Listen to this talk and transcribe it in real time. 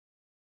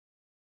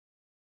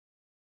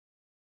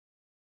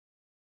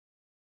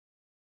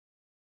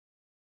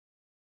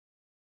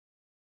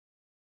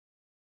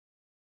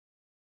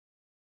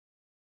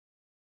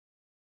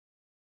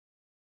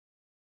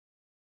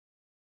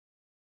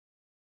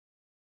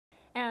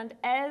And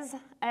as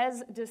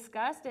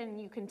discussed,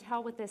 and you can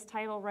tell with this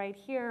title right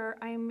here,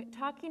 I'm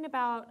talking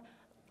about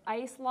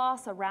ice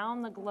loss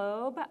around the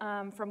globe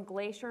from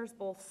glaciers,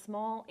 both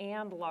small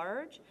and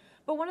large.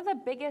 But one of the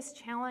biggest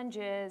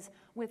challenges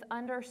with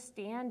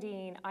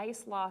understanding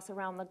ice loss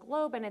around the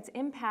globe and its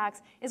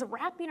impacts is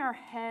wrapping our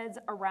heads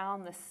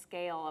around the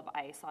scale of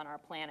ice on our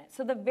planet.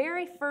 So the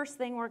very first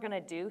thing we're going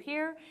to do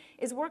here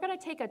is we're going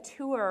to take a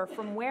tour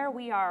from where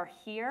we are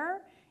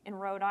here in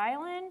Rhode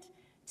Island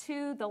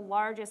to the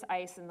largest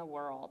ice in the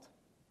world.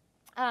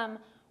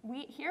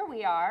 Here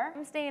we are.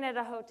 I'm staying at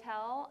a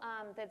hotel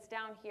that's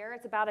down here.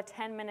 It's about a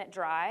 10-minute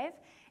drive.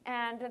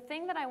 And the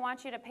thing that I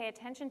want you to pay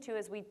attention to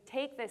as we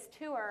take this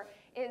tour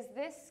is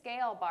this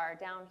scale bar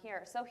down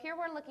here. So here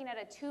we're looking at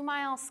a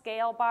 2-mile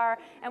scale bar,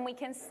 and we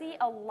can see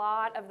a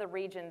lot of the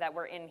region that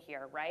we're in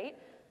here, right?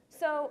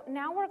 So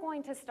now we're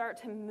going to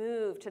start to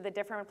move to the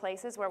different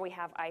places where we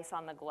have ice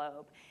on the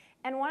globe.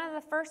 And one of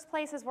the first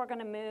places we're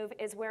going to move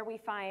is where we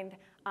find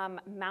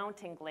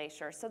mountain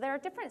glaciers. So there are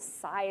different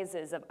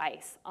sizes of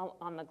ice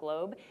on the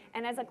globe.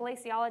 And as a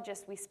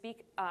glaciologist, we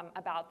speak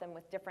about them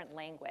with different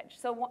language.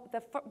 So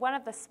one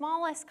of the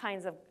smallest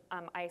kinds of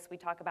ice we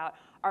talk about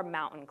are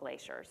mountain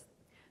glaciers.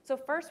 So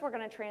first, we're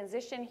going to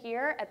transition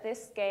here at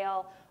this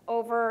scale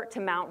over to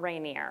Mount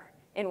Rainier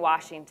in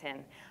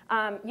Washington.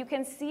 You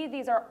can see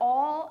these are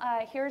all,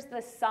 here's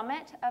the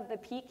summit of the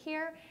peak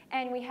here,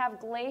 and we have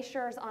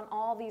glaciers on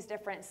all these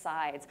different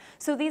sides.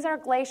 So these are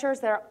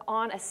glaciers that are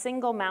on a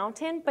single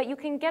mountain, but you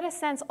can get a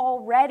sense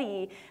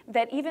already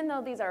that even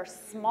though these are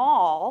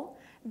small,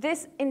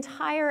 this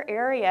entire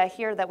area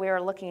here that we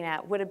are looking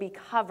at would be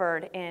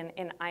covered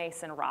in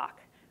ice and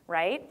rock,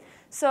 right?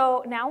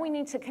 So now we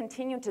need to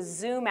continue to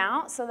zoom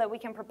out so that we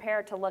can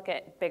prepare to look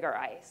at bigger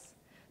ice.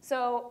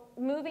 So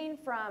moving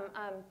from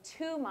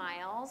 2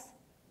 miles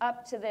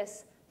up to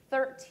this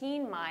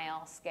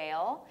 13-mile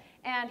scale,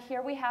 and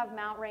here we have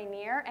Mount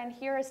Rainier, and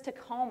here is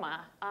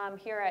Tacoma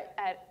here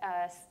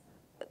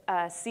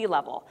at sea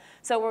level.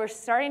 So we're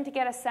starting to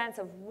get a sense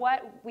of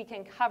what we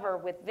can cover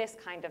with this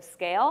kind of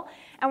scale,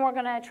 and we're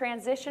going to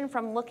transition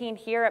from looking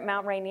here at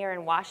Mount Rainier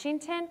in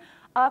Washington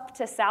up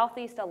to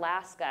southeast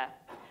Alaska,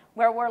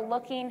 where we're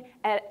looking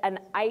at an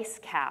ice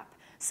cap.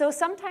 So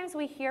sometimes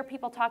we hear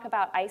people talk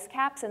about ice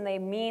caps and they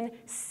mean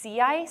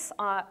sea ice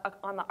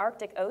on the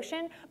Arctic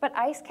Ocean, but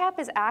ice cap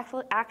is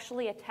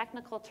actually a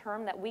technical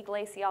term that we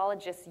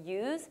glaciologists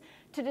use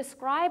to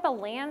describe a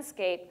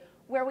landscape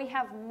where we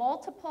have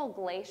multiple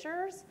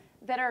glaciers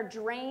that are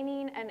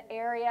draining an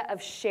area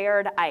of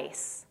shared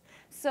ice.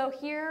 So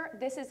here,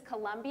 this is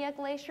Columbia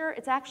Glacier.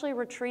 It's actually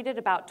retreated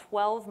about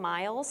 12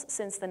 miles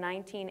since the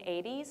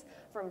 1980s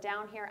from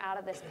down here out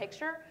of this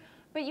picture.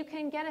 But you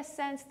can get a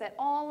sense that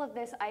all of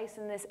this ice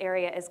in this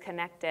area is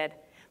connected.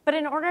 But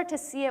in order to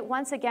see it,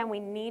 once again,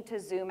 we need to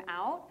zoom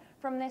out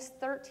from this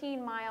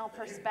 13-mile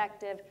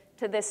perspective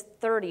to this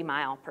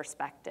 30-mile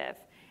perspective.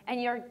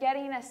 And you're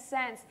getting a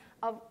sense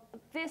of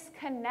this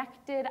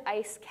connected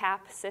ice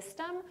cap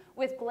system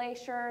with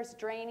glaciers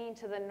draining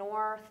to the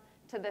north,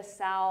 to the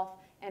south,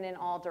 and in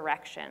all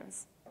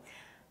directions.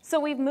 So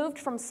we've moved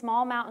from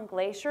small mountain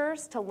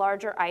glaciers to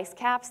larger ice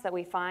caps that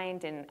we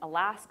find in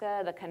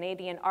Alaska, the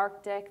Canadian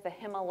Arctic, the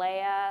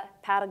Himalaya,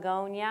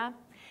 Patagonia.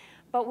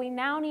 But we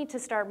now need to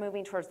start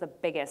moving towards the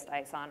biggest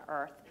ice on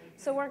Earth.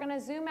 So we're going to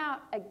zoom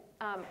out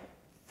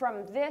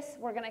from this.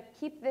 We're going to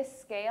keep this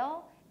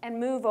scale and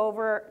move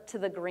over to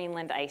the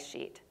Greenland ice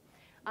sheet.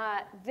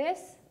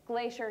 This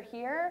glacier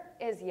here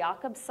is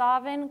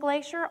Jakobshavn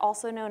Glacier,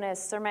 also known as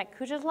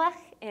Surmet-Kugelech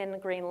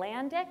in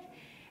Greenlandic.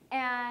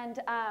 And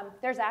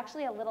there's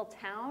actually a little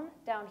town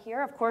down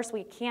here. Of course,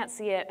 we can't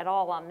see it at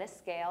all on this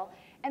scale.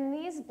 And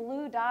these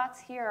blue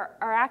dots here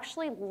are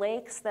actually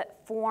lakes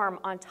that form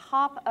on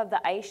top of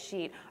the ice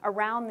sheet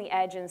around the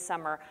edge in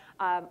summer,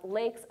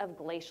 lakes of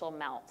glacial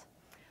melt.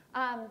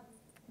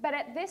 But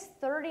at this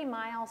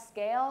 30-mile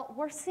scale,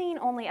 we're seeing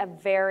only a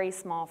very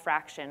small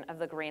fraction of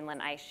the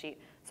Greenland ice sheet.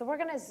 So we're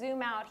going to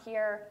zoom out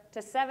here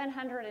to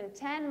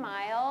 710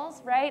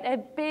 miles, right? A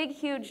big,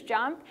 huge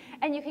jump.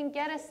 And you can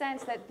get a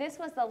sense that this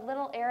was the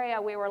little area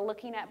we were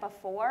looking at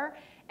before.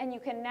 And you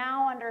can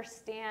now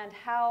understand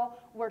how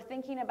we're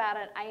thinking about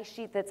an ice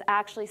sheet that's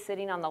actually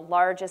sitting on the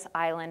largest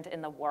island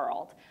in the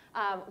world,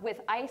 with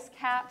ice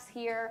caps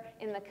here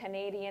in the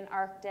Canadian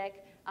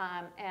Arctic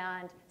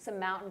and some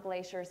mountain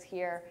glaciers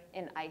here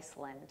in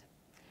Iceland.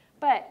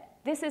 But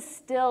this is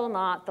still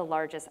not the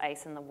largest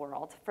ice in the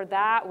world. For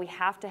that, we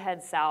have to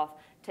head south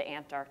to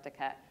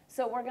Antarctica.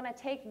 So we're going to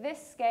take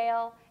this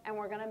scale and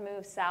we're going to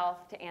move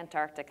south to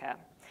Antarctica.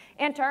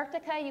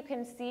 Antarctica, you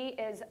can see,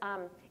 is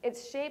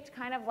it's shaped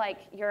kind of like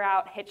you're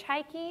out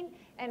hitchhiking,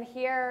 and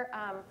here,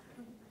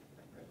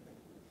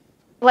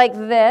 like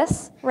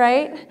this,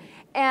 right?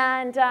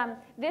 And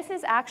this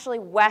is actually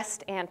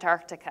West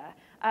Antarctica.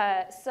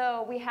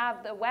 So we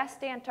have the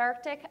West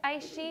Antarctic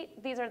ice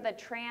sheet. These are the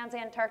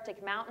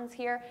trans-Antarctic mountains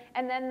here,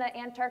 and then the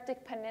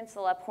Antarctic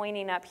Peninsula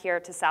pointing up here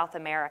to South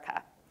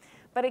America.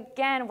 But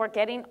again, we're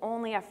getting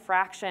only a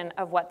fraction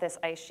of what this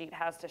ice sheet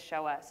has to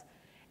show us.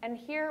 And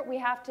here we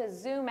have to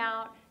zoom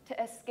out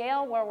to a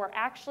scale where we're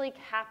actually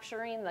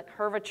capturing the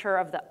curvature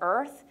of the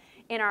Earth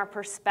in our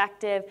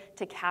perspective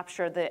to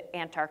capture the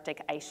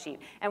Antarctic ice sheet.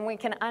 And we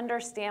can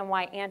understand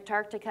why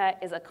Antarctica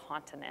is a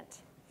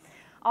continent.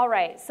 All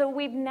right, so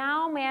we've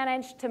now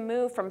managed to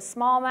move from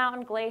small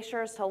mountain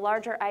glaciers to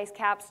larger ice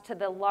caps to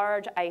the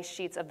large ice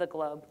sheets of the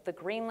globe, the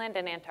Greenland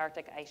and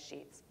Antarctic ice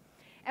sheets.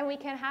 And we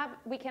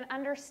can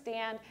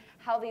understand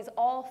how these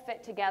all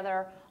fit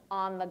together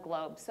on the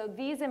globe. So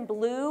these in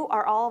blue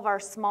are all of our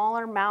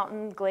smaller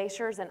mountain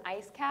glaciers and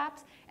ice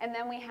caps, and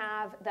then we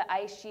have the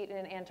ice sheet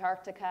in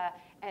Antarctica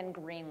and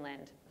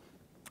Greenland.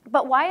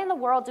 But why in the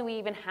world do we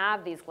even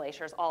have these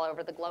glaciers all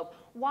over the globe?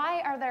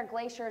 Why are there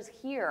glaciers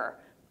here,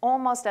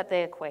 almost at the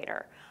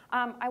equator?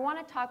 I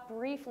want to talk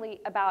briefly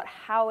about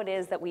how it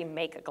is that we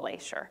make a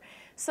glacier.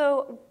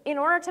 So in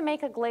order to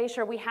make a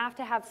glacier, we have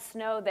to have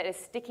snow that is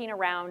sticking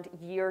around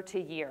year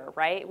to year,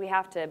 right? We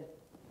have to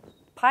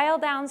pile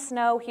down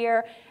snow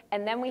here,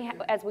 and then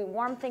as we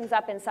warm things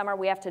up in summer,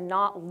 we have to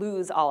not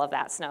lose all of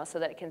that snow so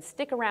that it can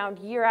stick around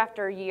year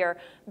after year,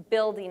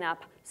 building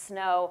up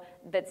snow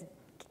that's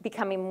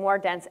becoming more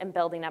dense and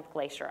building up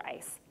glacier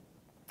ice.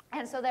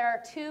 And so there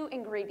are two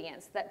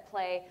ingredients that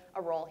play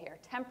a role here,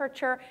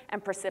 temperature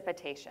and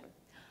precipitation.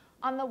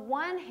 On the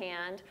one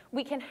hand,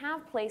 we can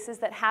have places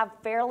that have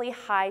fairly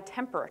high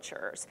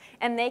temperatures,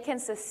 and they can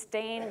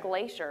sustain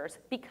glaciers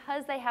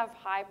because they have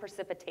high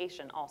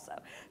precipitation also.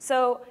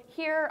 So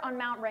here on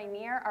Mount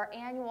Rainier, our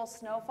annual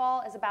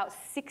snowfall is about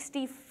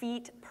 60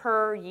 feet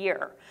per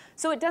year.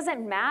 So it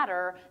doesn't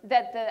matter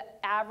that the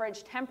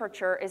average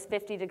temperature is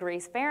 50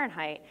 degrees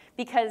Fahrenheit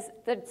because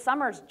the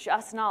summer's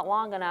just not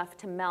long enough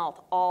to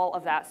melt all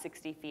of that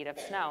 60 feet of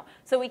snow.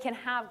 So we can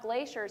have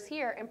glaciers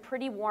here in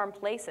pretty warm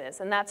places,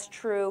 and that's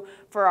true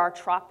for our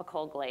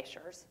tropical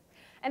glaciers.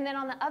 And then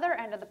on the other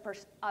end of the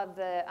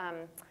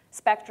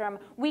spectrum,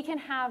 we can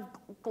have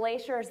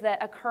glaciers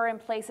that occur in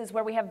places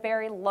where we have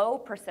very low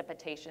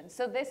precipitation.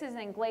 So this is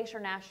in Glacier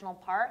National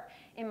Park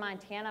in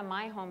Montana,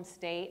 my home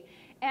state,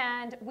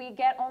 and we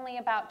get only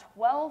about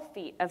 12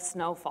 feet of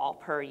snowfall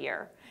per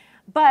year.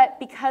 But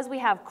because we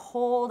have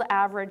cold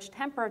average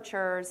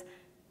temperatures,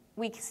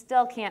 we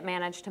still can't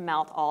manage to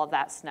melt all of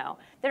that snow.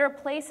 There are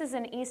places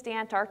in East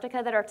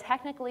Antarctica that are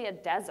technically a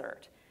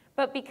desert,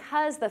 but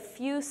because the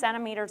few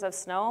centimeters of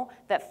snow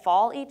that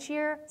fall each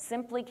year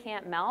simply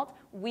can't melt,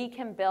 we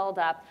can build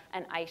up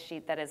an ice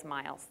sheet that is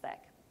miles thick.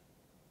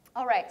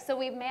 All right, so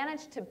we've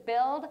managed to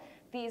build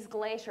these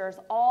glaciers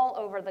all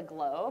over the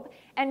globe,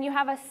 and you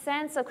have a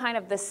sense of kind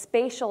of the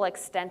spatial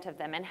extent of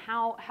them and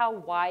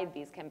how wide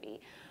these can be.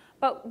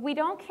 But we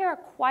don't care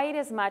quite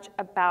as much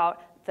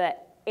about the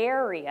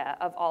area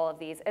of all of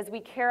these as we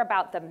care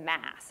about the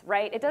mass,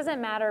 right? It doesn't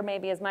matter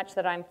maybe as much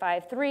that I'm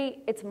 5'3",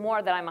 it's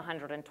more that I'm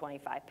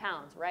 125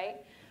 pounds,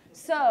 right?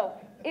 So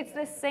it's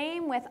the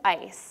same with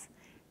ice.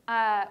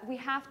 We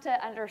have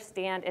to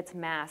understand its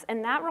mass,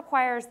 and that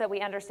requires that we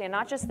understand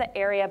not just the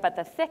area, but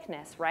the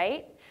thickness,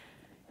 right?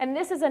 And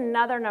this is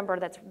another number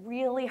that's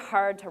really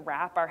hard to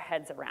wrap our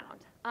heads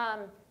around.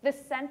 The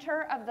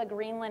center of the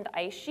Greenland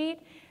ice sheet,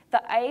 the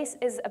ice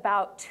is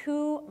about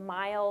 2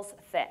 miles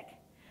thick.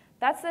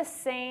 That's the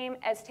same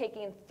as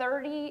taking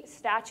 30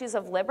 statues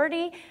of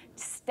Liberty,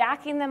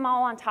 stacking them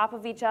all on top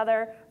of each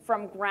other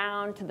from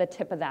ground to the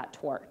tip of that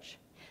torch.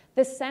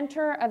 The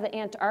center of the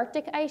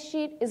Antarctic ice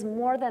sheet is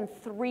more than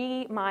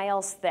 3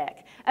 miles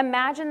thick.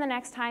 Imagine the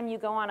next time you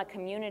go on a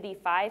community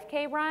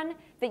 5K run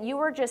that you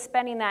were just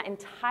spending that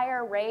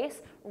entire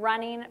race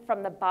running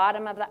from the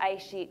bottom of the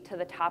ice sheet to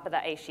the top of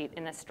the ice sheet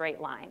in a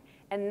straight line.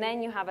 And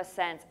then you have a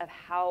sense of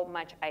how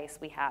much ice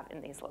we have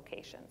in these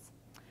locations.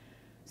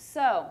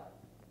 So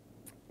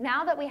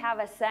now that we have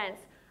a sense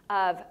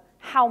of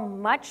how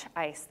much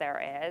ice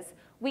there is,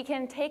 we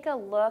can take a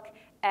look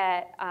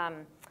at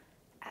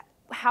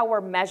how we're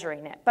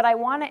measuring it. But I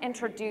want to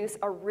introduce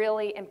a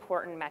really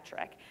important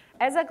metric.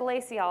 As a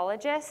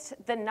glaciologist,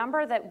 the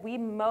number that we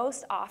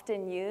most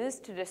often use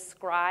to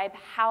describe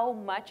how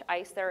much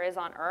ice there is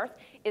on Earth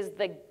is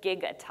the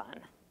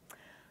gigaton.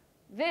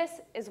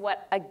 This is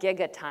what a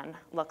gigaton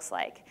looks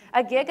like.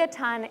 A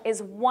gigaton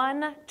is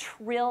 1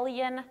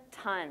 trillion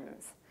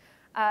tons.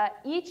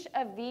 Each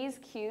of these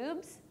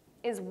cubes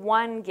is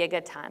 1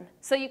 gigaton.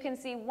 So you can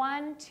see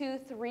 1, 2,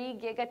 3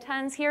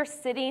 gigatons here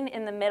sitting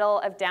in the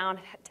middle of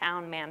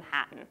downtown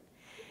Manhattan.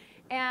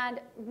 And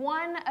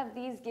one of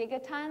these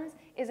gigatons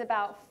is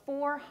about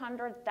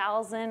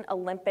 400,000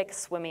 Olympic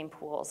swimming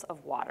pools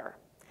of water.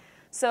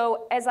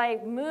 So as I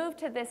move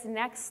to this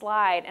next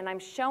slide and I'm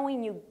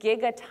showing you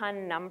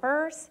gigaton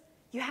numbers,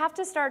 you have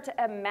to start to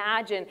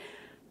imagine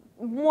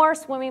more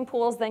swimming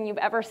pools than you've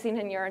ever seen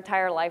in your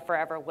entire life or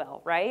ever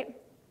will, right?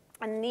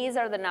 And these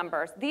are the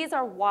numbers. These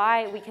are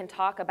why we can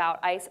talk about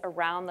ice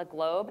around the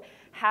globe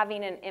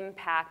having an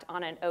impact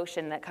on an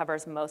ocean that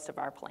covers most of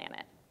our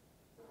planet.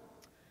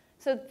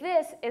 So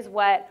this is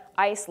what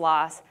ice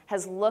loss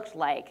has looked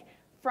like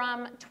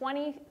from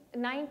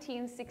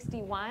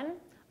 1961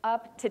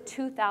 up to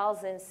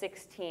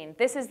 2016.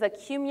 This is the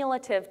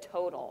cumulative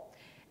total.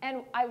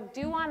 And I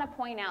do want to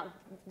point out,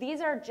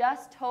 these are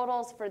just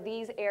totals for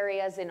these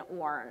areas in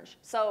orange.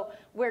 So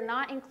we're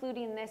not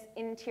including this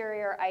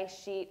interior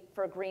ice sheet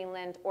for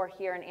Greenland or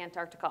here in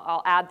Antarctica.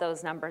 I'll add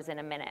those numbers in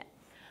a minute.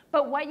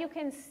 But what you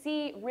can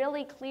see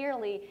really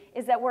clearly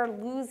is that we're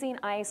losing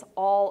ice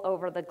all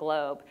over the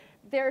globe.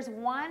 There's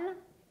one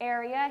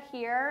area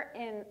here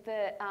in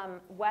the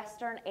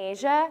Western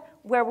Asia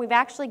where we've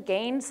actually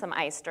gained some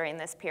ice during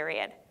this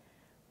period.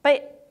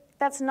 But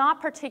that's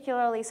not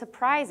particularly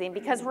surprising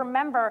because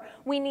remember,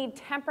 we need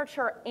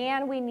temperature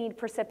and we need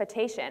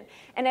precipitation.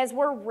 And as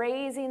we're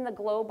raising the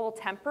global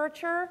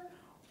temperature,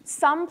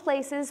 some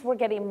places we're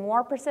getting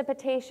more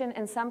precipitation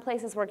and some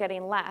places we're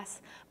getting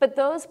less. But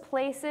those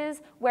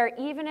places where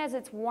even as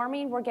it's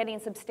warming, we're getting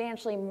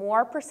substantially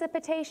more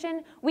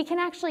precipitation, we can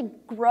actually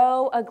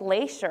grow a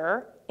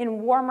glacier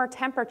in warmer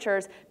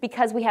temperatures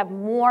because we have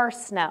more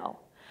snow.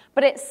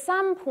 But at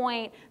some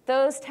point,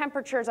 those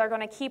temperatures are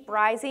going to keep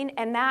rising,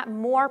 and that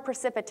more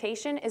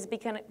precipitation is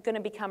going to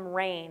become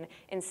rain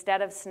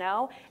instead of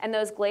snow, and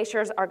those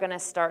glaciers are going to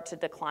start to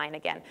decline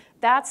again.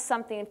 That's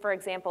something, for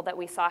example, that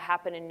we saw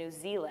happen in New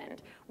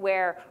Zealand,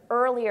 where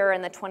earlier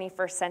in the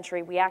 21st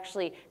century, we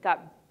actually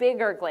got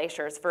bigger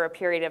glaciers for a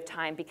period of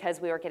time because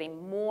we were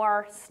getting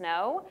more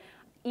snow,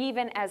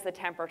 even as the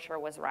temperature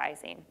was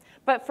rising.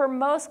 But for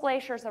most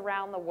glaciers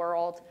around the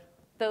world,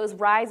 those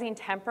rising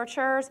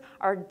temperatures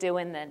are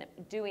doing them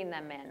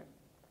in.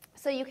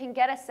 So you can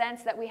get a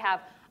sense that we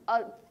have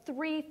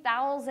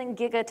 3,000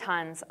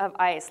 gigatons of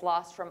ice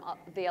lost from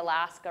the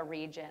Alaska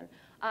region,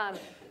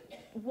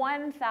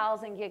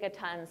 1,000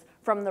 gigatons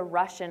from the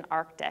Russian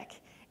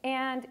Arctic.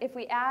 And if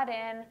we add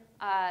in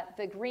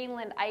the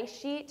Greenland ice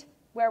sheet,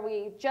 where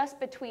we just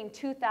between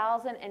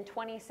 2000 and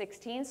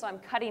 2016, so I'm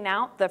cutting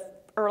out the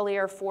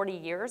earlier 40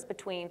 years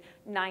between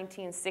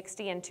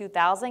 1960 and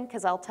 2000,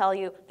 because I'll tell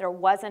you there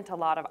wasn't a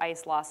lot of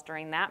ice loss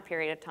during that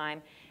period of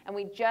time. And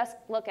we just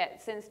look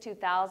at since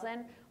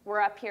 2000, we're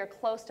up here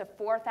close to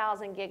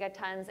 4,000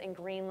 gigatons in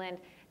Greenland,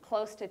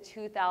 close to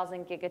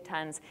 2,000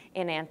 gigatons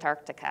in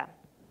Antarctica.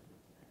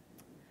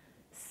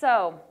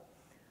 So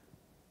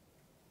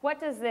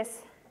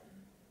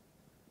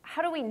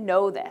how do we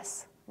know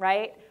this,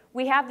 right?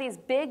 We have these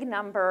big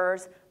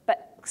numbers,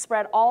 but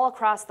spread all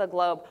across the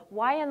globe.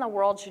 Why in the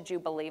world should you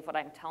believe what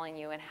I'm telling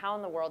you, and how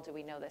in the world do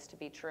we know this to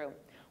be true?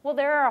 Well,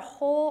 there are a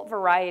whole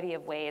variety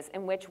of ways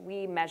in which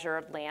we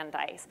measure land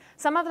ice.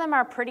 Some of them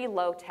are pretty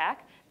low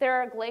tech. There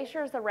are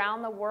glaciers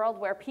around the world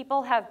where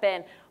people have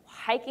been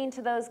hiking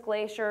to those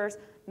glaciers,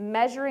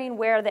 measuring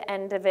where the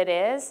end of it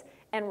is,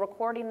 and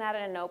recording that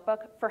in a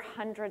notebook for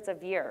hundreds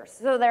of years.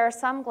 So there are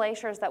some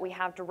glaciers that we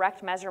have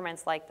direct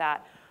measurements like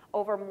that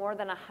over more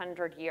than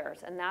 100 years,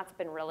 and that's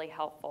been really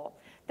helpful.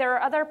 There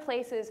are other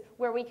places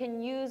where we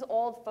can use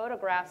old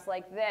photographs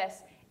like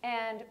this,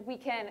 and we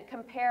can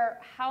compare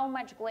how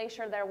much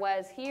glacier there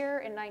was here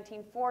in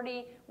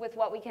 1940 with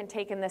what we can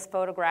take in this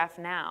photograph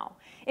now.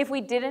 If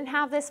we didn't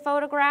have this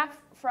photograph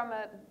from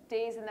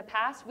days in the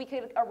past, we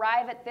could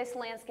arrive at this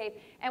landscape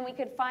and we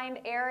could find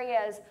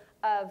areas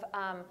of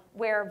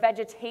where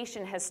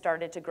vegetation has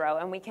started to grow,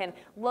 and we can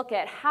look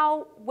at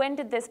when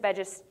did this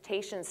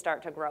vegetation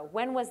start to grow?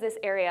 When was this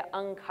area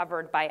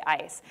uncovered by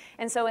ice?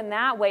 And so in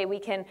that way, we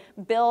can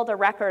build a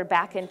record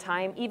back in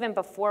time even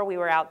before we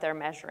were out there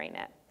measuring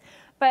it.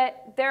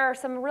 But there are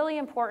some really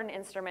important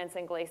instruments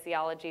in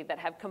glaciology that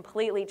have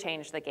completely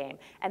changed the game,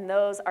 and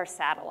those are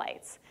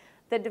satellites.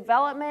 The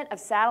development of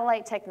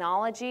satellite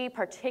technology,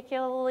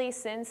 particularly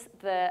since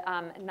the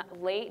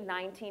late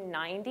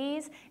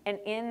 1990s and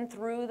in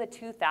through the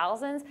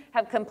 2000s,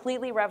 have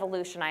completely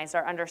revolutionized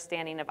our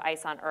understanding of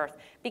ice on Earth,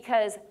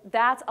 because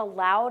that's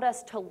allowed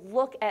us to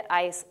look at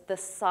ice the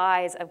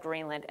size of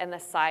Greenland and the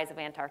size of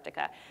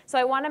Antarctica. So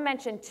I want to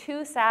mention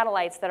two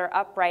satellites that are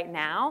up right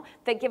now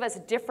that give us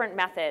different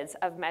methods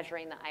of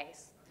measuring the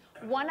ice.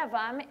 One of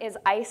them is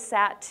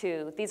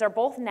ICESat-2. These are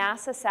both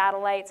NASA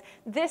satellites.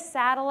 This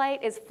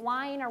satellite is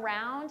flying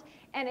around,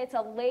 and it's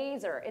a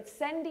laser. It's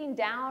sending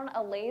down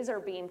a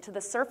laser beam to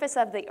the surface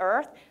of the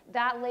Earth.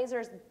 That laser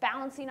is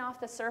bouncing off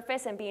the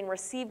surface and being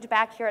received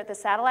back here at the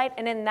satellite,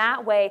 and in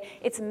that way,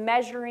 it's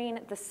measuring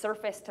the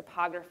surface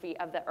topography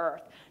of the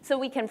Earth. So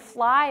we can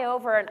fly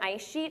over an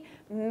ice sheet,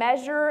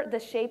 measure the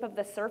shape of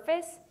the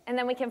surface, and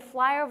then we can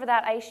fly over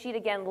that ice sheet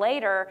again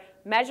later,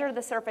 measure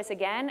the surface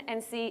again,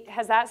 and see,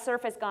 has that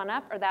surface gone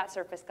up or that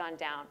surface gone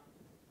down?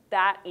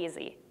 That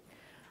easy.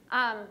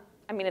 I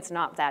mean, it's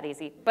not that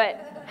easy,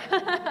 but.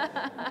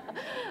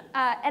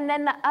 And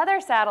then the other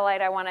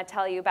satellite I want to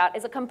tell you about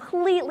is a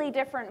completely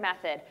different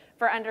method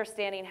for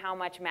understanding how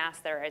much mass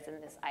there is in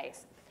this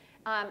ice.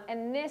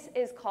 And this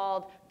is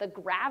called the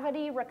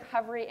Gravity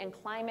Recovery and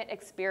Climate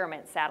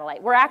Experiment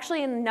Satellite. We're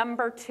actually in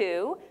number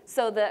 2.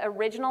 So the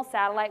original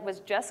satellite was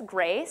just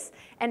GRACE,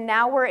 and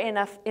now we're in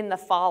the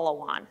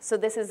follow-on. So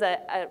this is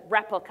a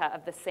replica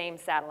of the same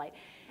satellite.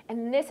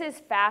 And this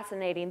is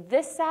fascinating.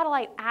 This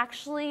satellite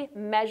actually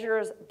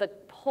measures the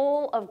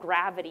pull of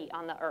gravity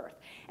on the Earth.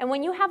 And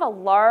when you have a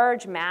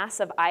large mass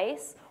of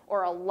ice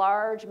or a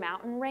large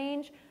mountain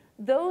range,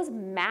 those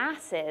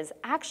masses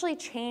actually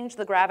change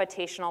the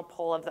gravitational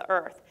pull of the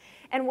Earth.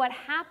 And what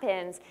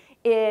happens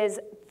is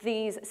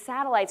these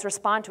satellites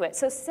respond to it.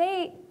 So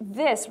say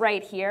this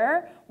right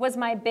here was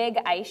my big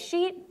ice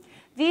sheet.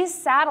 These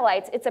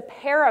satellites, it's a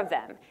pair of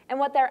them. And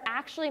what they're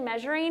actually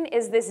measuring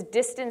is this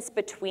distance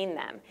between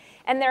them.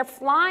 And they're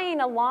flying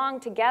along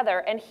together.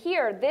 And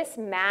here, this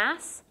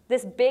mass,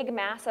 this big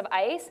mass of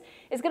ice,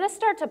 is going to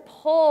start to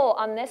pull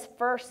on this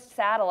first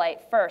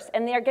satellite first.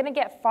 And they're going to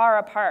get far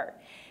apart.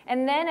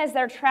 And then as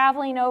they're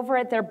traveling over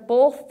it, they're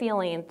both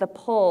feeling the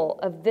pull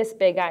of this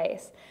big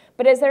ice.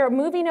 But as they're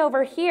moving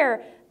over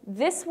here,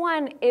 this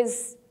one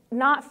is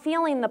not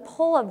feeling the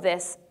pull of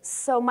this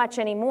so much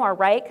anymore,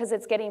 right? Because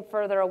it's getting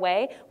further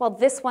away. Well,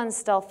 this one's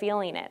still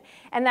feeling it.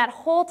 And that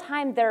whole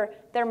time, they're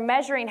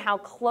measuring how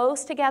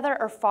close together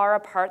or far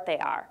apart they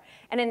are.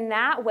 And in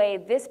that way,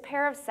 this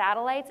pair of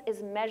satellites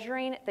is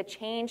measuring the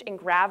change in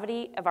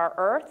gravity of our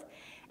Earth,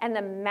 and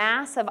the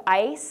mass of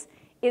ice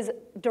is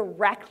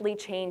directly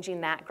changing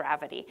that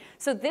gravity.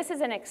 So this is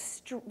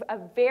a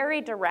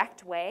very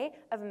direct way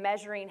of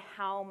measuring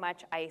how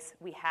much ice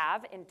we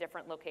have in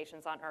different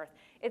locations on Earth.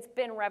 It's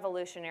been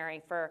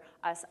revolutionary for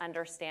us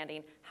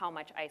understanding how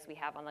much ice we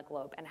have on the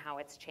globe and how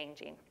it's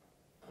changing.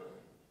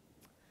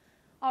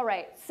 All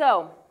right,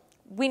 so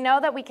we know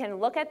that we can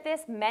look at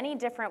this many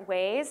different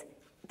ways.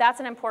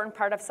 That's an important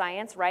part of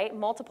science, right?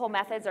 Multiple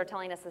methods are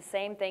telling us the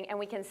same thing, and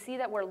we can see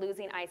that we're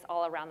losing ice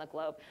all around the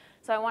globe.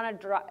 So I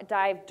want to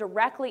dive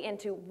directly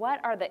into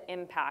what are the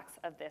impacts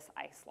of this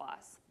ice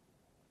loss.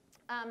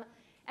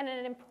 And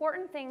an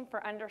important thing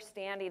for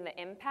understanding the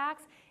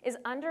impacts is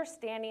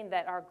understanding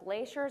that our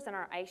glaciers and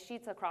our ice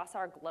sheets across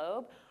our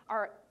globe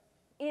are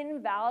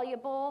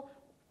invaluable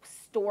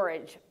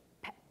storage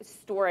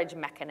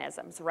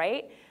mechanisms,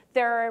 right?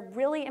 There are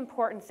really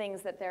important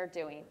things that they're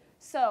doing.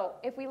 So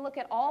if we look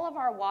at all of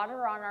our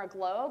water on our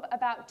globe,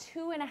 about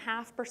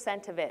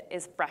 2.5% of it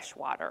is fresh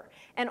water.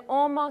 And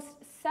almost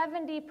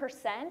 70%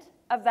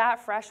 of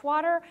that fresh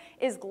water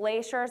is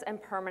glaciers and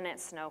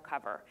permanent snow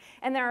cover.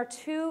 And there are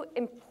two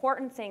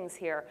important things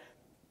here.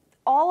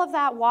 All of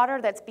that water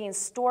that's being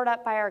stored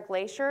up by our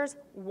glaciers,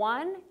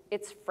 one,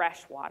 it's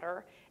fresh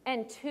water,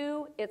 and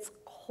two, it's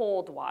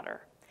cold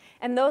water.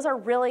 And those are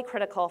really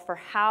critical for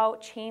how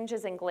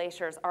changes in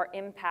glaciers are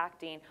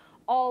impacting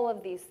all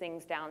of these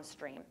things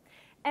downstream.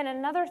 And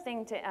another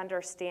thing to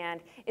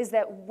understand is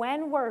that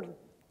when we're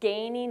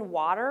gaining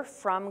water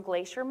from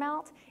glacier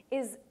melt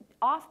is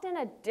often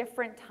a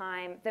different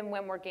time than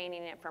when we're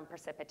gaining it from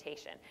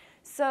precipitation.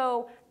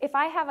 So if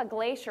I have a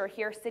glacier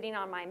here sitting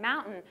on my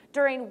mountain,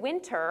 during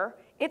winter,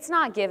 it's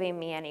not giving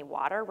me any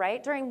water,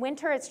 right? During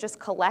winter, it's just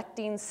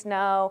collecting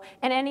snow,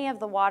 and any of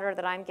the water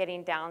that I'm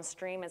getting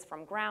downstream is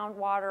from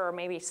groundwater or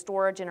maybe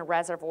storage in a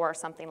reservoir or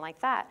something like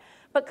that.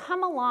 But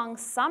come along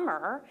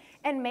summer,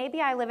 and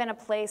maybe I live in a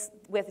place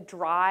with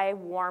dry,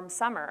 warm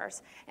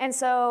summers. And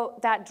so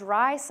that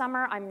dry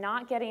summer, I'm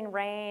not getting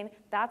rain.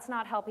 That's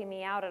not helping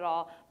me out at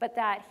all. But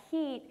that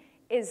heat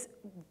is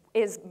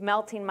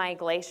melting my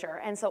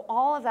glacier. And so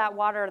all of that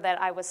water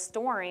that I was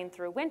storing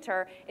through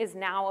winter is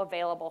now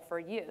available for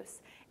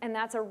use. And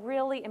that's a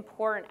really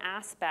important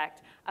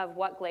aspect of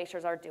what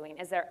glaciers are doing,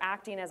 is they're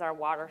acting as our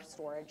water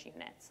storage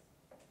units.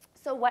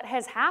 So what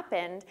has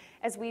happened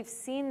as we've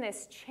seen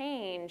this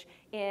change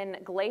in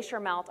glacier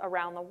melt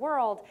around the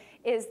world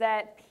is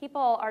that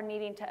people are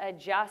needing to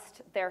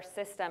adjust their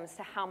systems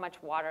to how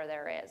much water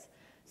there is.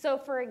 So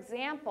for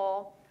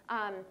example,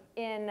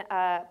 in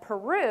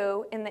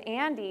Peru, in the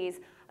Andes,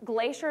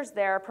 glaciers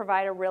there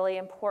provide a really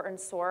important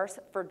source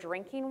for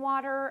drinking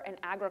water and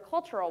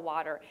agricultural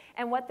water.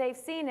 And what they've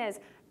seen is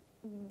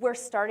we're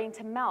starting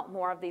to melt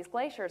more of these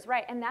glaciers,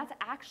 right? And that's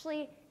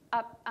actually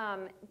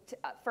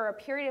for a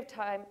period of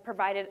time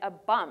provided a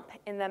bump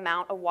in the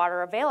amount of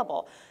water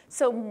available.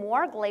 So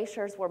more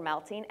glaciers were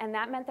melting, and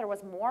that meant there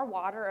was more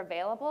water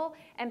available,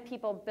 and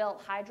people built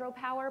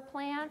hydropower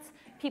plants.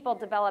 People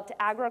developed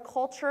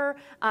agriculture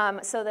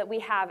so that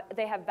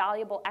they have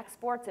valuable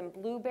exports in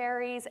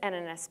blueberries and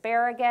in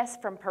asparagus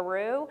from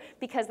Peru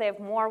because they have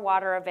more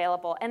water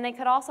available. And they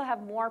could also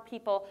have more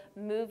people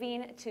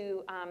moving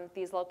to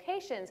these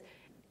locations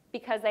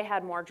because they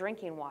had more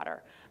drinking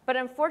water. But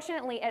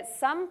unfortunately, at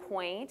some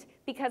point,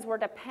 because we're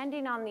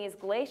depending on these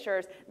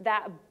glaciers,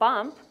 that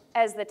bump,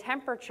 as the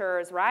temperature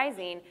is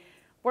rising,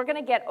 we're going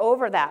to get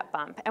over that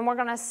bump. And we're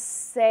going to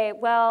say,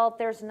 well,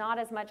 there's not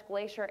as much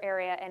glacier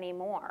area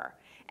anymore.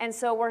 And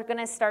so we're going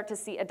to start to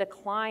see a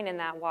decline in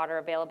that water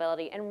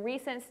availability. And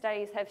recent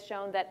studies have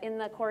shown that in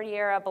the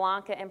Cordillera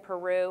Blanca in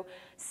Peru,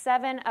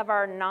 7 of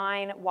our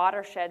 9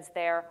 watersheds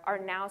there are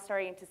now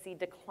starting to see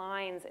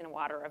declines in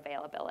water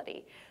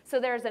availability. So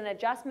there's an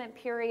adjustment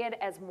period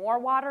as more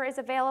water is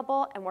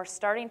available and we're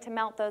starting to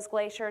melt those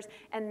glaciers.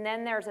 And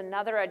then there's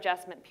another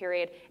adjustment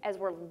period as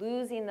we're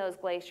losing those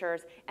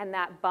glaciers and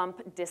that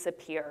bump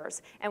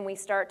disappears. And we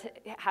start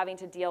having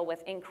to deal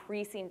with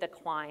increasing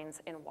declines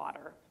in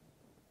water.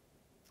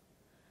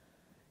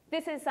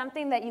 This is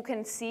something that you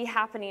can see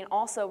happening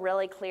also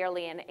really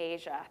clearly in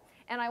Asia.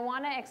 And I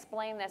want to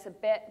explain this a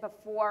bit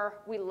before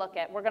we're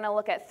going to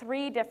look at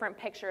 3 different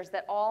pictures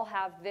that all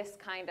have this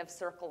kind of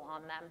circle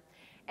on them.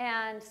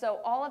 And so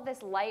all of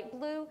this light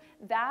blue,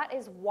 that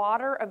is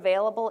water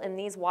available in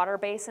these water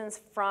basins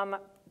from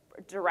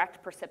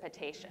direct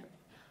precipitation.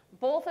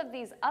 Both of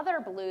these other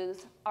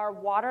blues are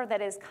water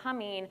that is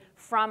coming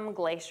from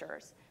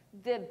glaciers.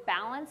 The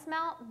balance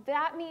melt,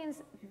 that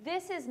means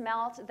this is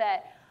melt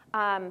that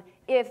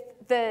if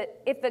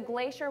the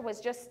glacier was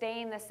just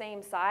staying the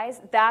same size,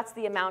 that's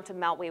the amount of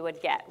melt we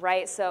would get,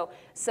 right? So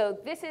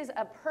this is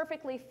a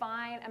perfectly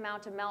fine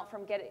amount of melt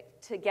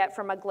to get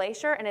from a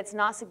glacier, and it's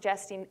not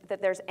suggesting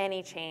that there's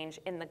any change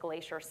in the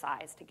glacier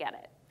size to get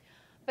it.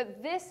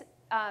 But this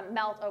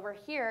melt over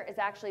here is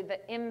actually the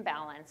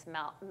imbalance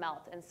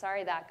melt, and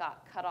sorry that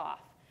got cut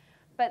off.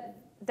 But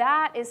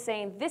that is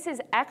saying this is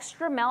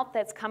extra melt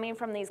that's coming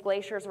from these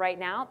glaciers right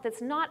now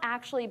that's not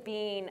actually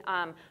being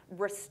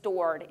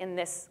restored in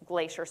this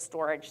glacier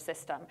storage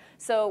system.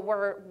 So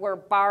we're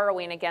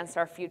borrowing against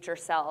our future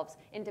selves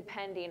in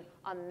depending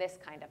on this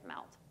kind of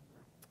melt.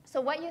 So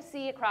what you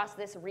see across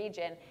this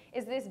region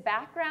is this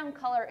background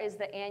color is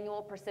the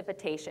annual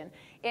precipitation.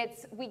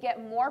 We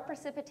get more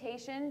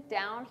precipitation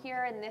down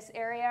here in this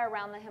area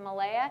around the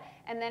Himalaya,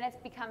 and then it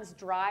becomes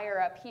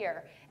drier up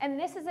here. And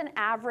this is an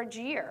average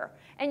year.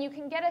 And you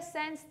can get a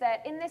sense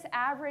that in this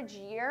average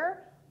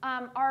year,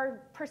 our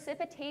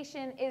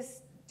precipitation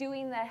is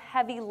doing the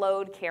heavy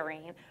load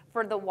carrying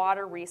for the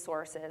water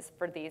resources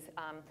for these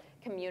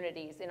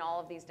communities in all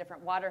of these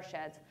different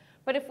watersheds.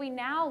 But if we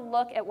now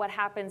look at what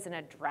happens in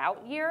a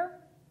drought year,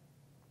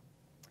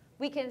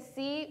 we can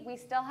see we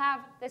still have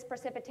this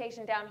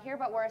precipitation down here,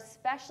 but we're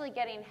especially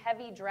getting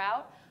heavy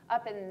drought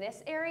up in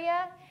this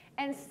area.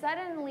 And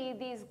suddenly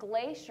these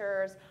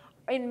glaciers,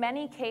 in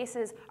many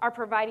cases, are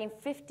providing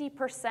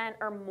 50%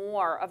 or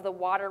more of the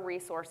water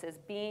resources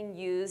being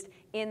used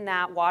in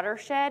that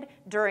watershed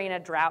during a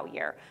drought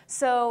year.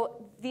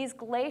 So these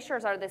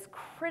glaciers are this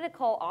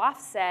critical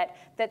offset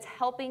that's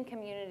helping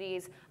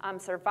communities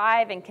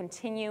survive and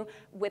continue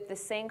with the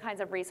same kinds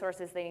of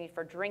resources they need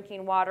for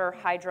drinking water,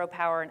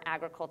 hydropower, and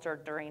agriculture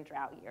during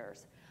drought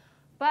years.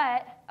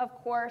 But, of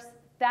course,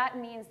 that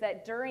means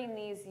that during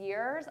these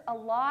years, a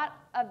lot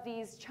of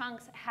these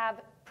chunks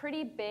have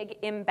pretty big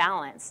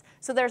imbalance.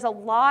 So there's a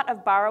lot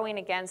of borrowing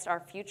against our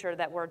future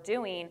that we're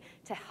doing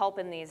to help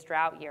in these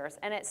drought years.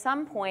 And at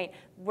some point,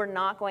 we're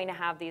not going to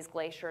have these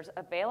glaciers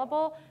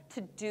available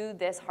to do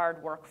this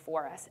hard work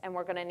for us, and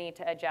we're going to need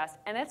to adjust.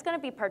 And it's going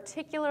to be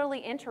particularly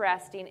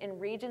interesting in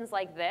regions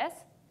like this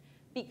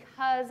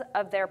because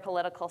of their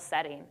political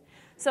setting.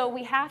 So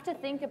we have to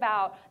think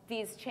about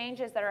these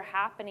changes that are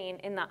happening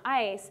in the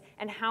ice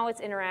and how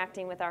it's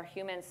interacting with our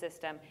human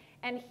system.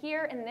 And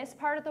here in this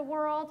part of the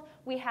world,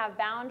 we have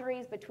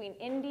boundaries between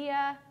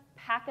India,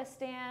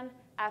 Pakistan,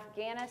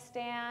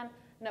 Afghanistan,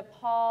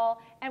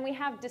 Nepal, and we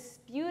have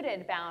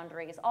disputed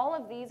boundaries. All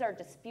of these are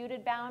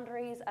disputed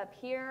boundaries up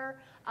here.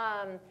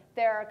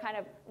 There are kind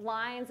of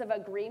lines of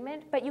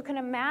agreement, but you can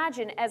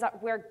imagine as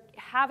we're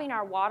having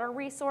our water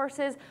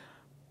resources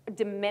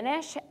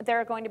diminish,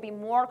 there are going to be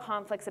more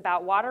conflicts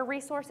about water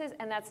resources,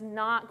 and that's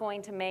not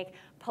going to make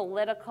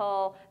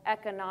political,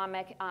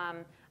 economic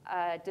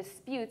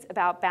disputes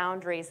about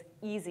boundaries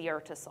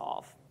easier to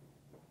solve.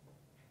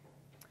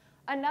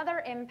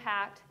 Another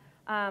impact,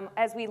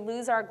 as we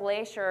lose our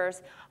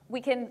glaciers,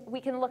 we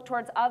can look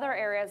towards other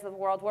areas of the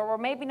world where we're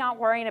maybe not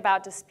worrying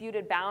about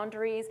disputed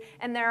boundaries,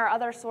 and there are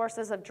other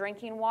sources of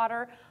drinking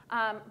water.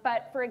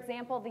 But for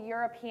example, the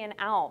European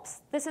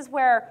Alps. This is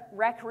where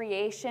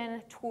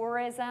recreation,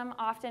 tourism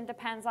often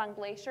depends on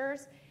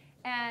glaciers.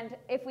 And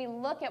if we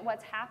look at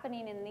what's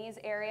happening in these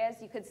areas,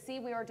 you could see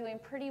we were doing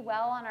pretty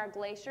well on our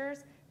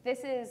glaciers.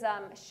 This is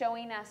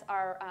showing us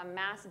our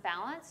mass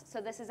balance. So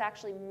this is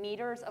actually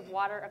meters of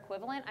water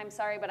equivalent. I'm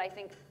sorry, but I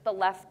think the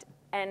left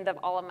end of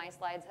all of my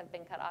slides have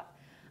been cut off.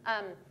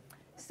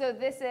 So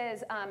this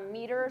is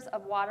meters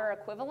of water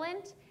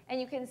equivalent. And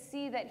you can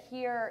see that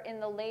here in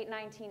the late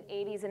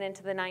 1980s and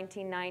into the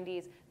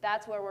 1990s,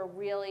 that's where we're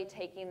really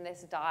taking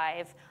this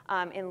dive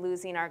in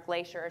losing our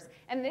glaciers.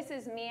 And this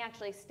is me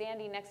actually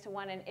standing next to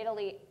one in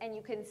Italy. And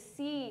you can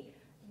see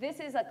this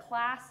is a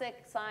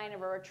classic sign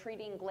of a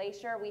retreating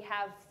glacier. We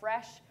have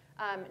fresh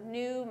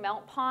new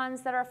melt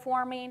ponds that are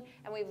forming,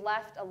 and we've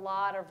left a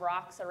lot of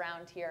rocks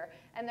around here.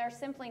 And they're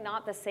simply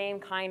not the same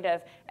kind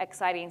of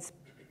exciting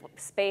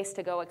space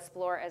to go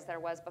explore as there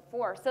was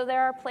before. So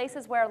there are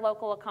places where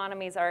local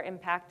economies are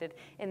impacted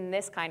in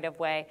this kind of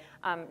way,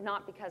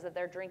 not because of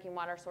their drinking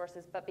water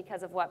sources, but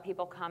because of what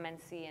people come and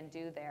see and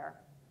do there.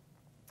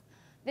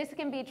 This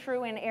can be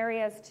true in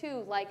areas,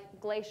 too,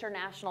 like Glacier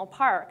National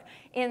Park.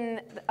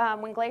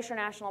 When Glacier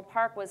National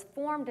Park was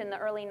formed in the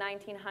early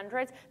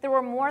 1900s, there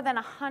were more than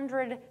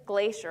 100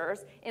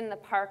 glaciers in the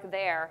park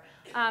there.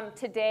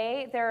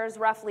 Today, there's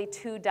roughly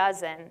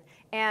 24,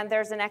 and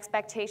there's an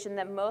expectation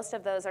that most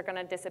of those are going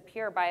to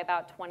disappear by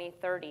about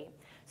 2030.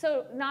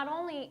 So not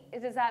only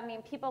does that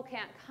mean people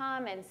can't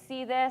come and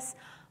see this,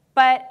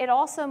 but it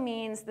also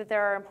means that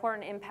there are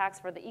important impacts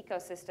for the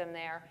ecosystem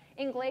there.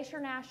 In Glacier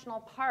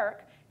National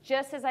Park,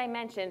 Just as I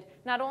mentioned,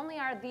 not only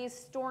are these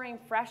storing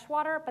fresh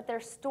water, but they're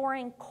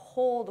storing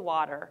cold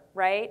water,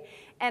 right?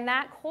 And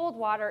that cold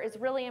water is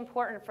really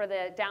important for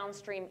the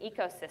downstream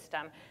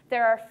ecosystem.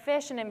 There are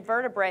fish and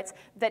invertebrates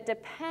that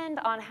depend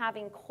on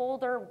having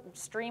colder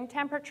stream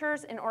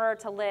temperatures in order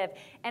to live.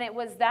 And it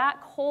was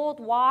that cold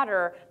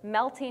water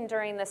melting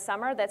during the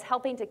summer that's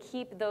helping to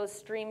keep those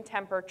stream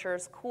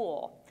temperatures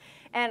cool.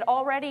 And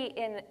already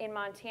in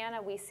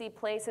Montana, we see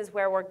places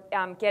where we're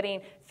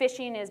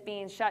fishing is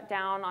being shut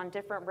down on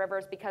different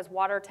rivers because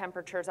water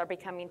temperatures are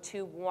becoming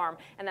too warm,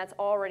 and that's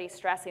already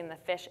stressing the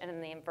fish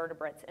and the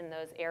invertebrates in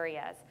those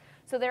areas.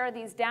 So there are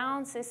these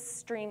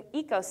downstream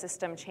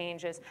ecosystem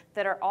changes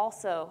that are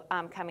also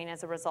coming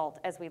as a result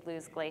as we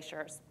lose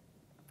glaciers.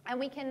 And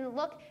we can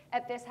look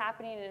at this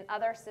happening in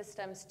other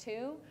systems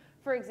too.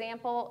 For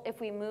example, if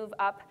we move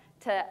up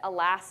to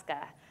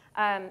Alaska.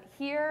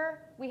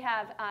 Here we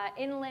have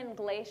inland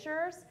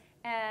glaciers,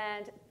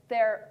 and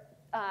they're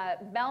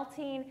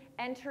melting,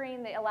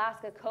 entering the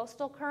Alaska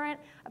coastal current.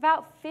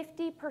 About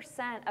 50%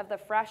 of the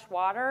fresh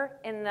water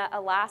in the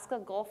Alaska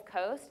Gulf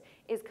Coast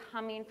is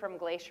coming from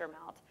glacier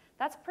melt.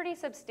 That's a pretty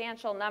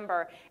substantial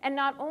number. And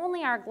not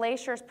only are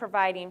glaciers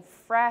providing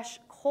fresh,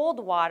 cold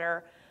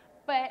water,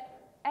 but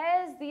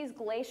as these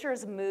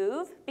glaciers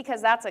move,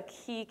 because that's a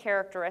key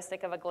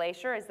characteristic of a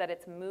glacier is that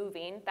it's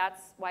moving.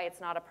 That's why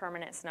it's not a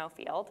permanent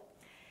snowfield.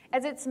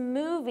 As it's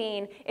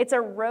moving, it's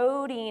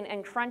eroding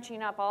and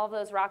crunching up all of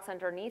those rocks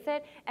underneath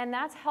it, and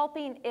that's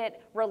helping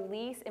it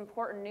release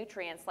important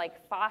nutrients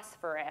like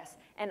phosphorus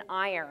and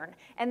iron.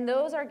 And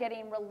those are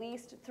getting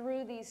released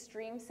through these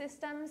stream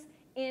systems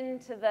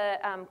into the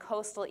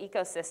coastal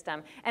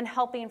ecosystem and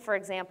helping, for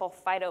example,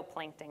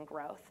 phytoplankton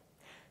growth.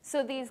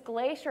 So these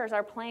glaciers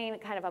are playing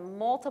kind of a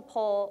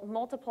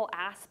multiple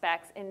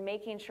aspects in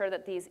making sure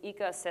that these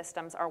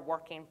ecosystems are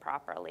working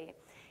properly.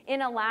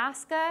 In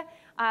Alaska,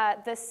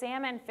 the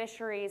salmon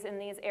fisheries in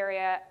these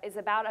areas is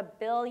about $1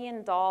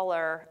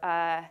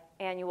 billion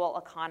annual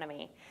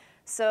economy.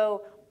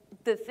 So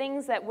the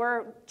things that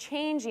we're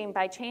changing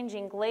by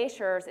changing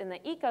glaciers in the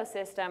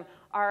ecosystem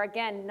are,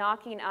 again,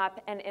 knocking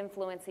up and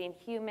influencing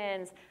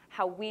humans,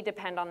 how we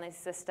depend on these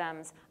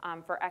systems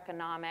for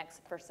economics,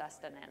 for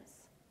sustenance.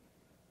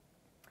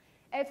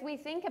 If we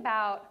think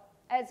about,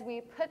 as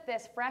we put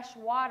this fresh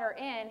water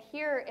in,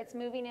 here it's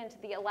moving into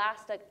the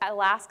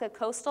Alaska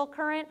coastal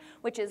current,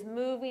 which is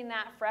moving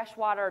that fresh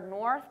water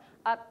north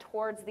up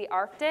towards the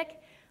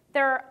Arctic.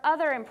 There are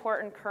other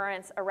important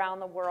currents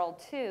around the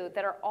world, too,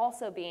 that are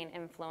also being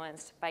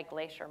influenced by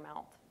glacier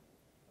melt.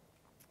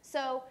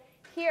 So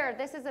here,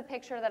 this is a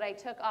picture that I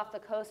took off the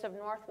coast of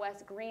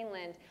northwest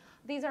Greenland.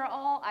 These are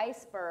all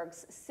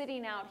icebergs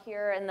sitting out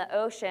here in the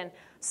ocean,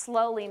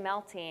 slowly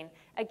melting.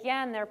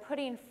 Again, they're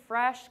putting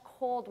fresh,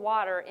 cold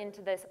water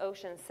into this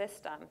ocean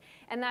system,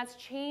 and that's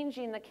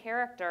changing the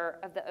character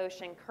of the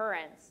ocean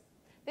currents.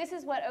 This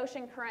is what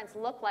ocean currents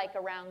look like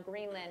around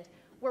Greenland.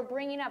 We're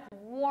bringing up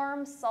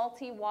warm,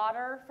 salty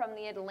water from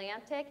the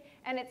Atlantic,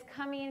 and it's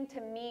coming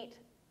to meet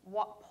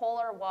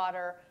polar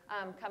water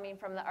coming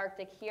from the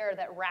Arctic here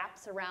that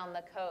wraps around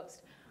the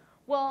coast.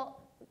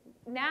 Well,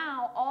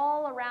 now,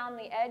 all around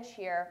the edge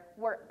here,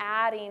 we're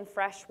adding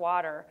fresh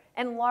water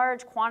and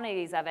large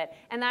quantities of it.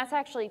 And that's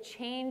actually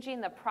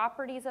changing the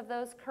properties of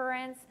those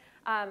currents.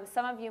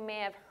 Some of you may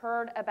have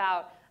heard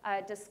about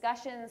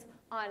discussions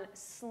on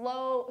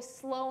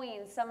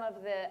slowing some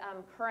of the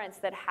currents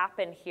that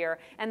happen here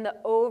and the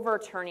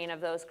overturning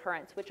of those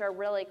currents, which are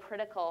really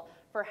critical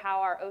for how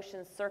our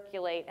oceans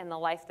circulate and the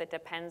life that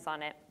depends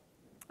on it.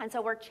 And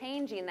so we're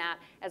changing that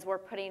as we're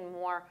putting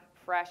more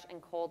fresh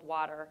and cold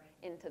water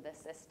into the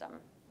system.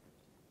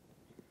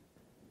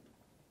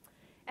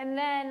 And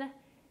then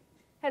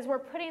as we're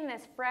putting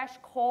this fresh,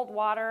 cold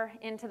water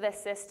into the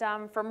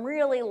system from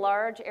really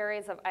large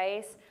areas of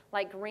ice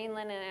like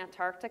Greenland and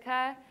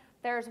Antarctica,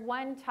 there's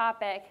one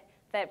topic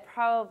that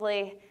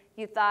probably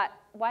you thought,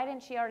 why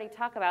didn't she already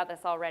talk about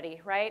this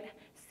already, right?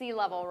 Sea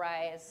level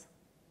rise.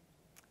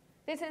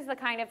 This is the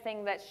kind of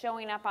thing that's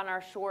showing up on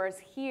our shores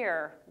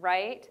here,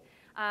 right?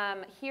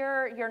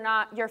 Here,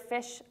 your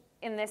fish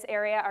in this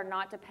area are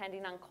not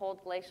depending on cold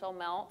glacial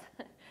melt,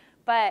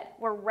 but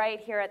we're right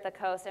here at the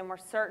coast, and we're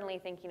certainly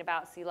thinking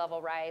about sea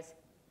level rise.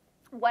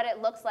 What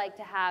it looks like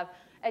to have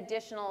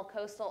additional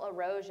coastal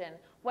erosion,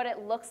 what it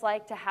looks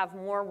like to have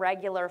more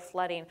regular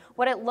flooding,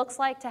 what it looks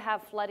like to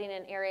have flooding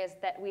in areas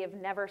that we have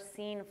never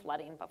seen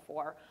flooding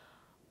before.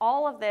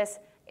 All of this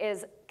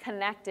is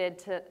connected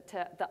to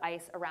the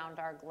ice around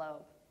our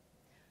globe.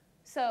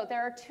 So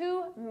there are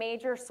two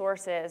major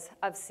sources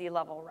of sea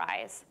level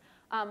rise.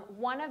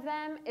 One of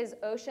them is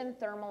ocean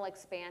thermal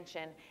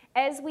expansion.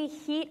 As we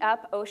heat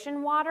up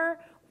ocean water,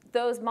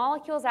 those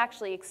molecules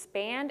actually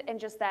expand, and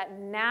just that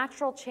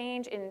natural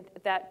change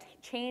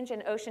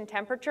in ocean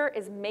temperature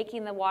is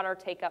making the water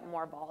take up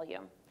more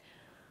volume.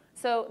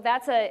 So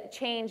that's a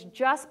change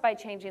just by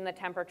changing the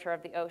temperature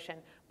of the ocean.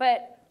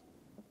 But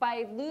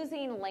by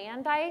losing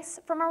land ice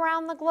from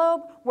around the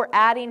globe, we're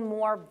adding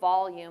more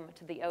volume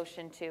to the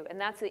ocean too, and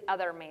that's the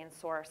other main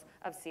source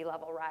of sea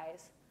level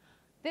rise.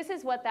 This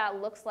is what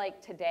that looks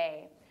like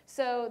today.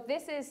 So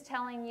this is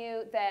telling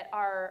you that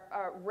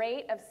our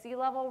rate of sea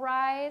level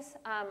rise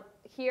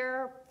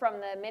here from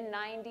the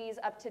mid-90s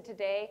up to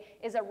today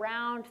is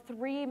around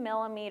 3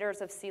 millimeters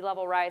of sea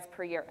level rise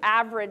per year,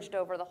 averaged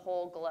over the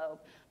whole globe.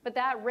 But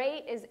that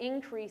rate is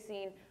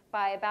increasing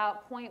by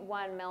about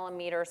 0.1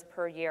 millimeters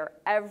per year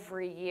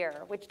every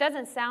year, which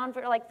doesn't sound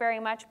like very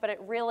much, but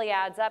it really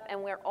adds up,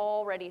 and we're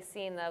already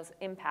seeing those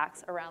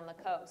impacts around the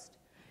coast.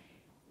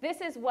 This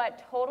is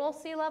what total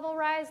sea level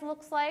rise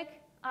looks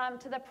like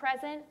to the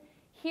present.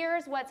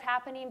 Here's what's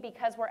happening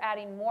because we're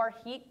adding more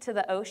heat to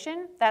the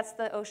ocean. That's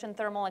the ocean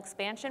thermal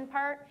expansion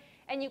part.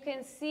 And you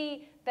can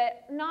see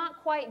that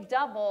not quite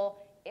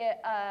double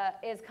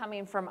is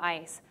coming from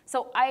ice.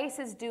 So ice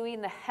is doing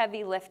the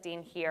heavy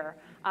lifting here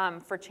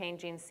for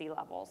changing sea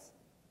levels.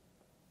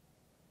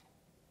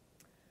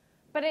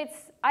 But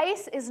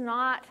ice is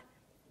not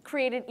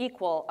created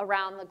equal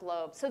around the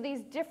globe. So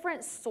these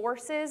different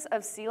sources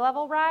of sea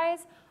level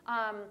rise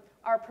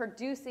are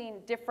producing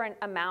different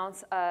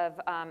amounts of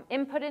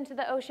input into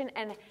the ocean,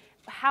 and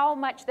how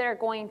much they're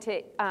going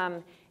to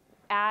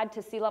add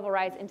to sea level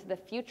rise into the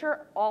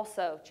future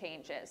also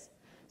changes.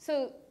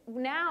 So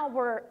now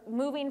we're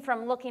moving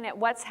from looking at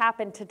what's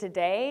happened to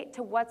today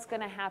to what's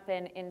going to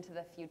happen into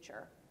the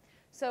future.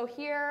 So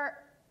here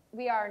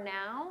we are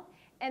now.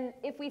 And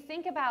if we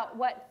think about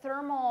what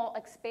thermal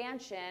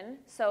expansion,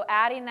 so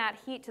adding that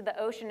heat to the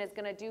ocean, is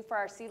going to do for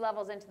our sea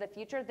levels into the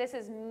future, this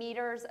is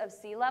meters of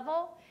sea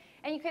level.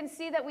 And you can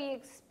see that we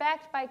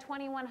expect by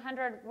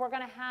 2100 we're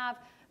going to have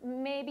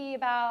maybe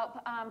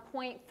about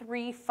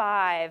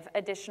 0.35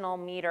 additional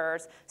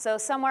meters, so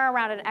somewhere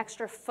around an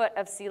extra foot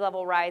of sea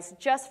level rise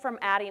just from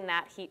adding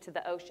that heat to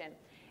the ocean.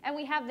 And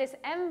we have this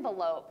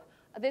envelope,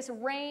 this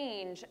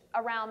range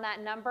around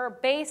that number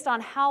based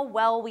on how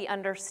well we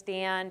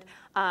understand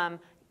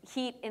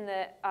heat in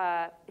the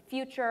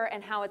future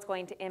and how it's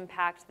going to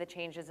impact the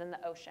changes in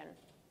the ocean.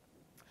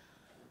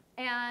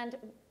 And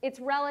it's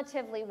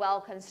relatively well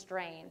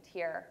constrained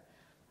here.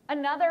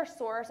 Another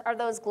source are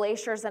those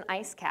glaciers and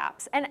ice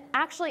caps. And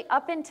actually,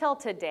 up until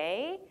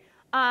today,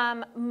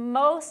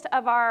 most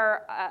of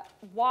our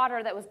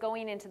water that was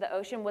going into the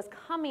ocean was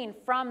coming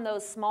from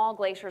those small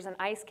glaciers and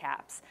ice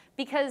caps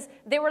because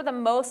they were the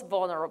most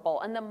vulnerable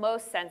and the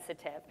most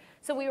sensitive.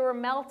 So we were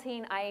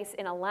melting ice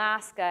in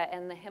Alaska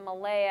and the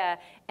Himalaya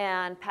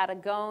and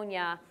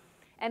Patagonia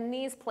and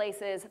these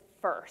places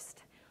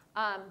first.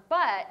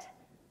 But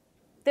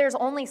there's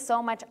only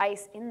so much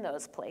ice in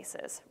those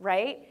places,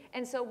 right?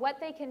 And so what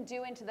they can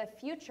do into the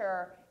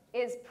future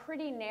is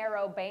pretty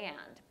narrow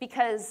band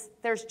because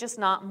there's just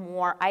not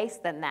more ice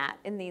than that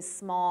in these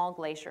small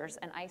glaciers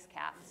and ice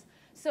caps.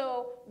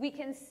 So we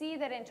can see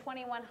that in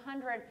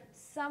 2100,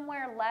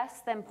 somewhere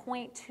less than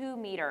 0.2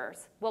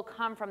 meters will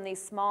come from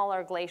these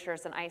smaller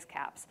glaciers and ice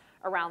caps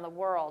around the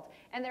world.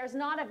 And there's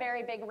not a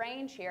very big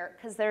range here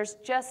because there's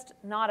just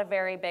not a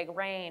very big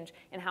range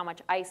in how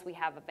much ice we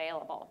have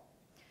available.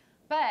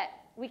 But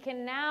we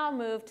can now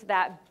move to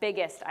that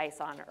biggest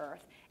ice on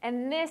Earth.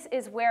 And this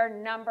is where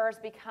numbers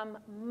become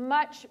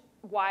much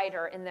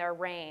wider in their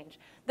range.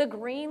 The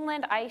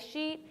Greenland ice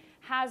sheet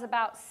has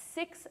about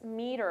 6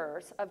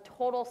 meters of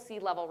total sea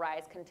level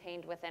rise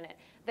contained within it.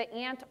 The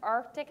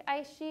Antarctic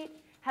ice sheet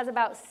has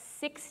about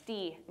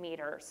 60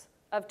 meters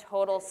of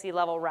total sea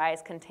level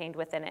rise contained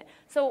within it.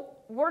 So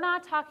we're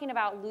not talking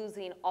about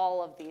losing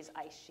all of these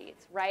ice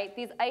sheets, right?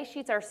 These ice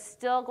sheets are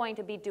still going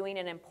to be doing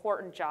an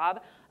important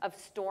job of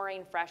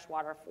storing fresh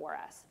water for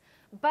us.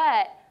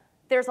 But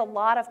there's a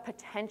lot of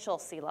potential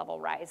sea level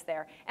rise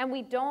there, and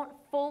we don't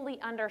fully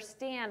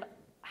understand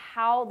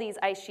how these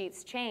ice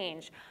sheets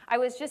change. I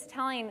was just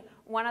telling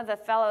one of the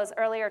fellows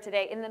earlier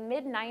today, in the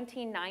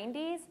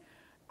mid-1990s,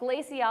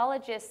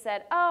 glaciologists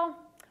said, oh,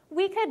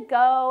 we could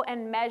go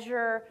and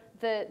measure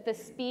the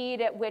speed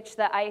at which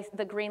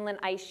the Greenland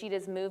ice sheet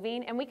is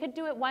moving, and we could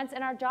do it once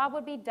and our job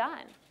would be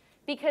done.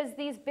 Because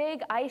these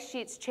big ice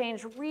sheets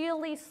change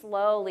really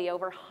slowly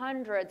over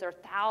hundreds or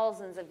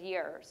thousands of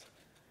years.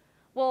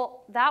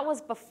 Well, that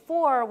was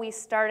before we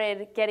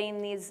started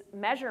getting these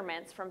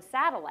measurements from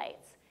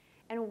satellites.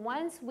 And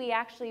once we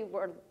actually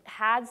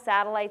had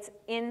satellites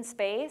in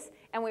space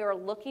and we were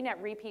looking at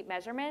repeat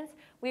measurements,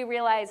 we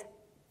realized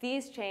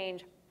these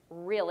change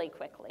really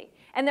quickly.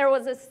 And there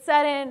was a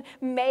sudden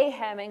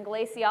mayhem in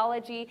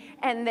glaciology,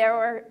 and there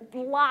were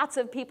lots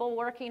of people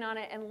working on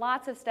it and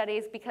lots of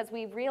studies because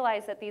we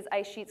realized that these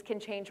ice sheets can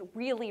change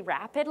really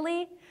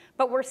rapidly,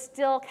 but we're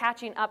still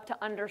catching up to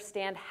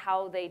understand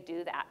how they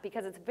do that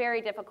because it's very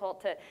difficult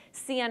to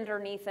see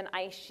underneath an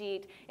ice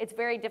sheet. It's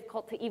very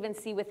difficult to even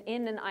see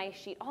within an ice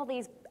sheet, all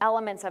these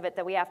elements of it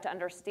that we have to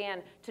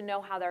understand to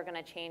know how they're going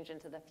to change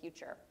into the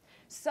future.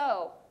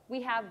 So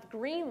we have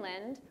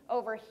Greenland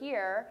over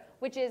here,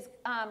 which is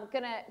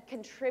going to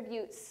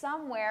contribute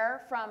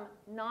somewhere from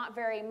not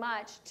very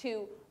much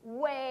to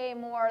way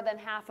more than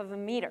half of a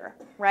meter,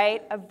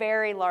 right? A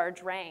very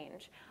large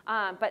range,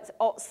 but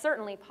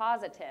certainly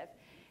positive.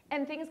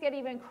 And things get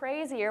even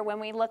crazier when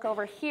we look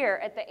over here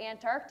at the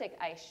Antarctic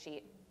ice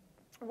sheet,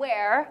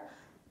 where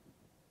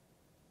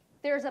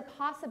there's a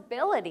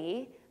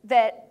possibility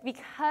that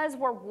because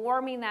we're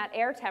warming that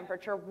air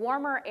temperature,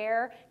 warmer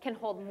air can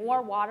hold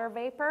more water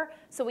vapor,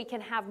 so we can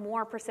have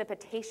more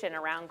precipitation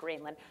around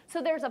Greenland.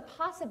 So there's a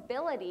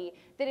possibility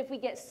that if we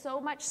get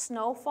so much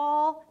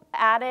snowfall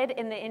added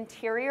in the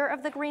interior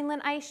of the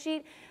Greenland ice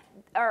sheet,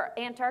 or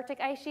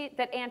Antarctic ice sheet,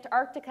 that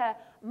Antarctica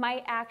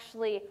might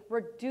actually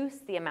reduce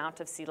the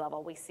amount of sea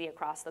level we see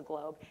across the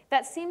globe.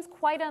 That seems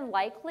quite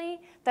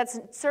unlikely. That's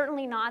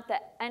certainly not the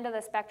end of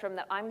the spectrum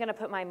that I'm going to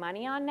put my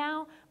money on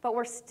now, but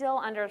we're still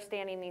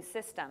understanding these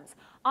systems.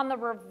 On the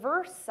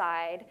reverse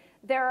side,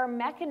 there are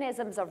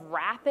mechanisms of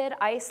rapid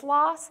ice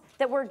loss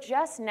that we're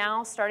just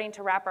now starting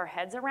to wrap our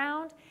heads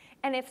around.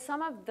 And if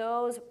some of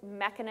those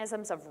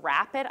mechanisms of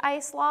rapid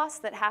ice loss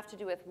that have to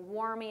do with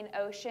warming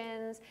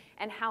oceans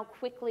and how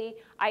quickly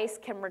ice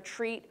can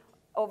retreat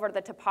over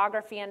the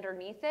topography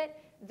underneath it,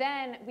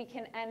 then we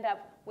can end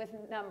up with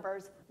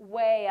numbers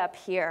way up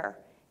here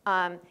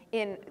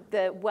in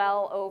the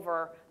well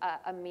over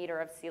a meter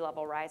of sea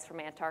level rise from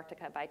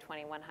Antarctica by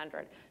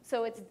 2100.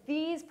 So it's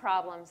these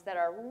problems that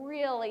are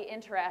really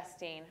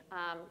interesting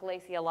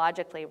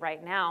glaciologically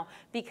right now,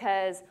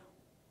 because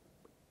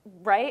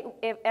right?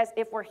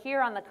 If we're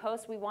here on the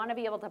coast, we want to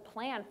be able to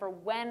plan for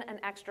when an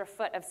extra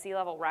foot of sea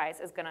level rise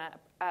is going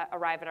to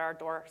arrive at our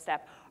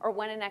doorstep, or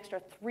when an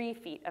extra 3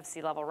 feet of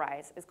sea level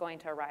rise is going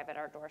to arrive at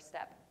our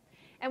doorstep.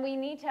 And we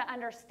need to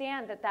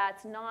understand that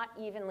that's not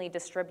evenly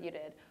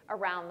distributed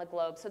around the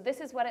globe. So this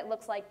is what it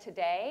looks like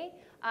today.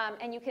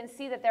 And you can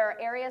see that there are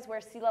areas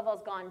where sea level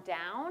has gone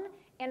down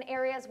and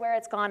areas where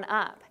it's gone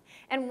up.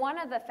 And one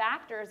of the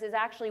factors is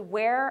actually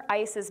where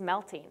ice is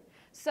melting.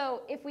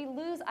 So if we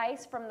lose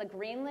ice from the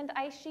Greenland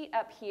ice sheet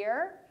up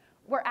here,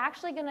 we're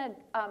actually going to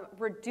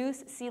reduce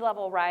sea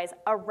level rise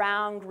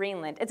around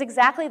Greenland. It's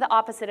exactly the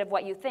opposite of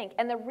what you think.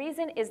 And the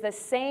reason is the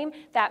same,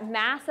 that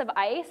mass of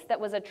ice that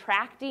was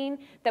attracting,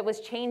 that was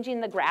changing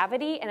the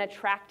gravity and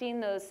attracting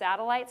those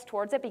satellites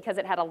towards it because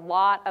it had a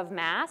lot of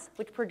mass,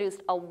 which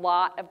produced a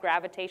lot of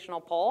gravitational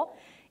pull.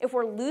 If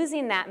we're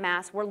losing that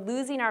mass, we're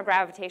losing our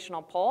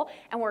gravitational pull,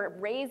 and we're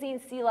raising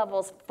sea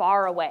levels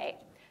far away.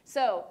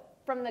 So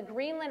from the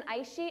Greenland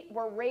ice sheet,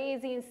 we're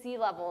raising sea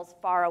levels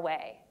far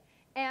away.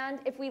 And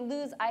if we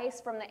lose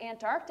ice from the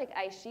Antarctic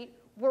ice sheet,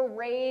 we're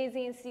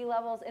raising sea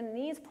levels in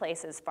these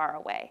places far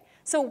away.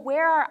 So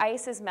where our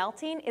ice is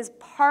melting is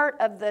part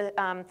of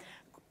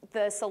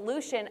the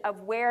solution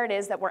of where it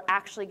is that we're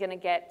actually going to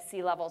get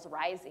sea levels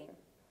rising.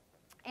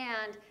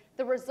 And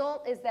the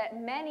result is that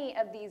many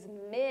of these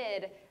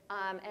mid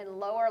and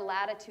lower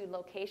latitude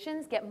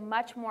locations get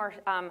much more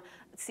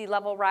sea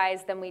level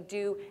rise than we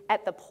do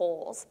at the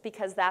poles,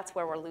 because that's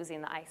where we're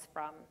losing the ice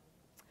from.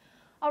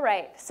 All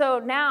right, so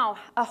now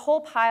a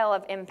whole pile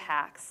of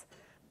impacts,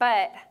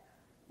 but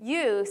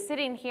you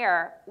sitting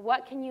here,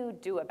 what can you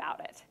do about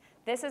it?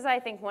 This is, I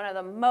think, one of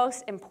the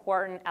most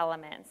important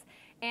elements.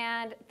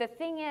 And the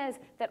thing is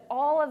that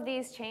all of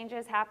these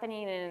changes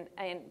happening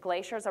in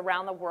glaciers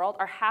around the world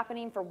are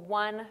happening for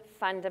one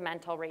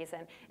fundamental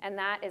reason, and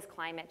that is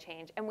climate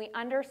change. And we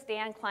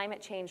understand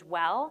climate change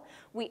well.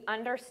 We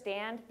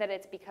understand that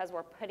it's because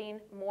we're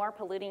putting more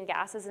polluting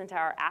gases into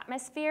our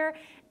atmosphere,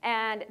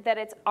 and that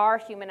it's our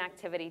human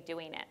activity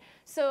doing it.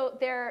 So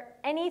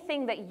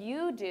anything that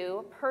you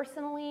do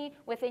personally,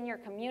 within your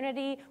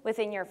community,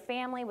 within your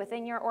family,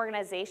 within your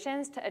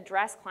organizations to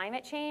address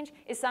climate change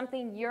is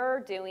something you're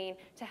doing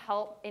to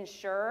help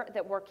ensure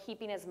that we're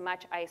keeping as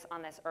much ice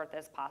on this earth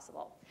as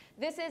possible.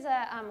 This is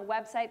a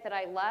website that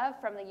I love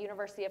from the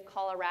University of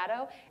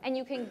Colorado, and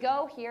you can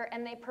go here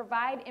and they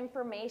provide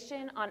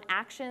information on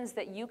actions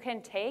that you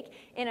can take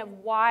in a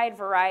wide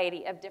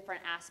variety of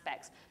different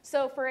aspects.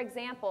 So for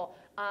example,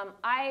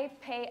 I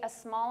pay a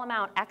small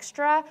amount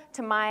extra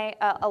to my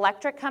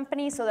electric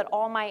company so that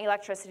all my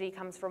electricity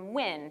comes from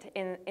wind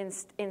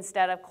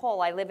instead of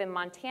coal. I live in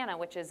Montana,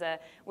 which is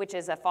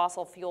a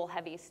fossil fuel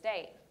heavy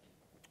state.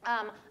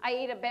 I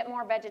eat a bit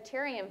more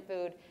vegetarian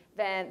food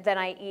than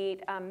I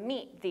eat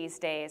meat these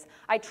days.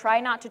 I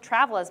try not to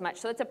travel as much,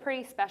 so it's a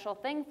pretty special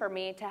thing for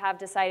me to have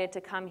decided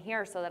to come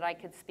here so that I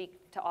could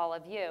speak to all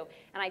of you.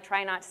 And I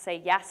try not to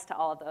say yes to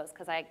all of those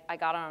because I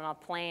got on a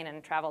plane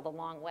and traveled a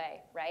long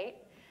way, right?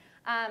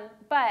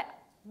 But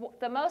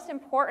the most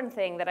important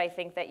thing that I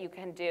think that you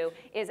can do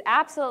is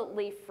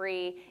absolutely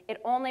free.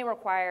 It only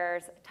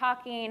requires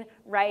talking,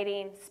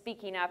 writing,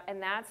 speaking up,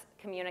 and that's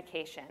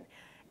communication.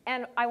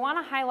 And I want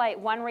to highlight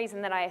one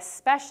reason that I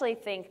especially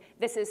think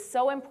this is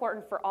so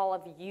important for all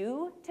of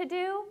you to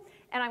do,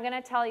 and I'm going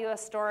to tell you a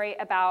story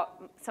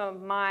about some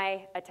of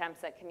my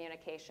attempts at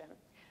communication.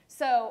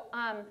 So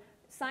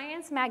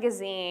Science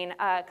Magazine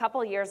a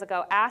couple years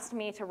ago asked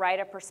me to write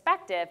a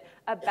perspective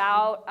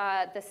about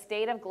the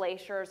state of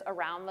glaciers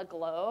around the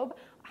globe,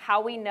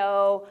 how we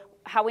know,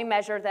 how we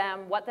measure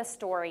them, what the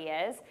story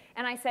is.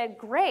 And I said,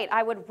 great,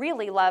 I would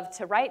really love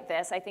to write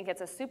this. I think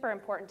it's a super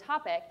important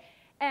topic.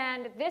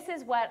 And this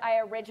is what I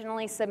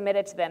originally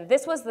submitted to them.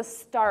 This was the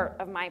start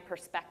of my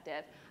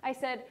perspective. I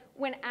said,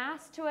 when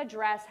asked to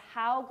address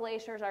how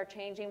glaciers are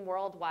changing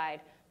worldwide,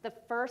 the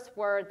first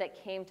word that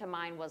came to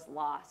mind was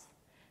loss.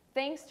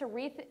 Thanks to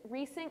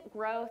recent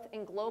growth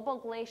in global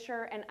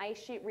glacier and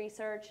ice sheet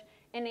research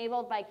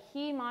enabled by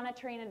key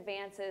monitoring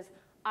advances,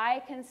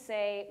 I can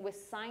say with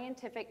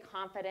scientific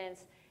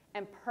confidence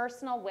and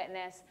personal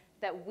witness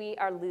that we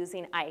are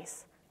losing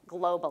ice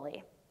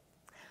globally.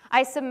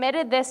 I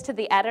submitted this to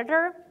the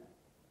editor,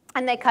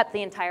 and they cut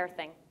the entire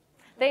thing.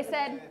 They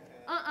said,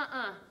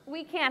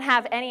 we can't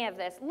have any of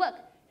this. Look,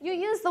 you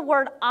use the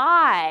word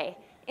I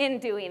in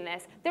doing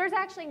this. There's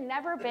actually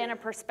never been a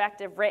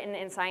perspective written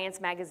in Science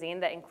magazine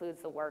that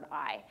includes the word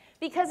I.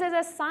 Because as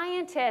a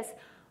scientist,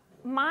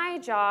 my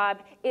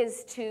job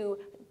is to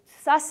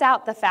suss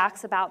out the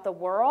facts about the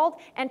world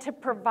and to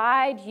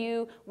provide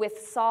you with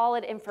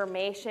solid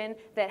information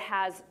that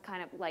has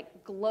kind of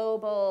like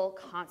global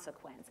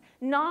consequence.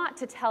 Not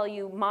to tell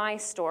you my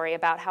story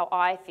about how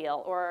I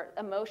feel or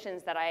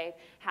emotions that I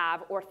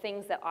have or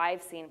things that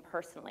I've seen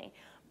personally.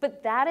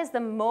 But that is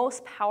the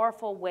most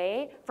powerful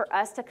way for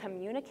us to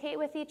communicate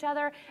with each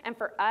other and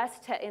for us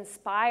to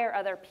inspire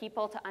other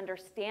people to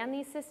understand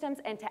these systems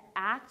and to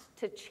act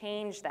to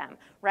change them,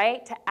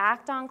 right? To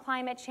act on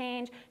climate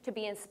change, to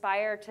be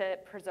inspired to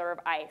preserve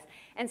ice.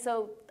 And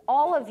so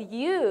all of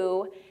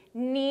you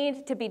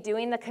need to be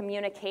doing the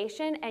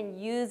communication and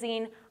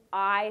using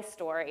I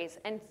stories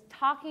and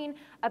talking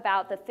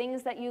about the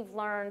things that you've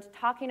learned,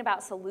 talking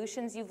about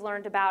solutions you've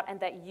learned about and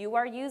that you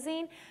are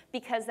using,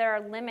 because there are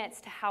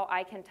limits to how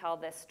I can tell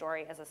this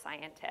story as a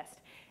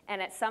scientist.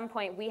 And at some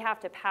point, we have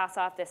to pass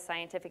off this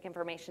scientific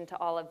information to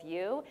all of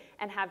you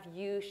and have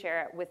you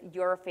share it with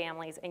your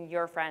families and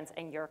your friends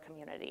and your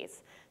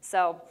communities.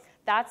 So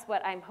that's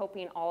what I'm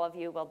hoping all of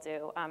you will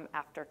do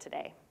after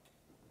today.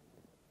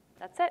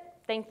 That's it.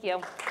 Thank you.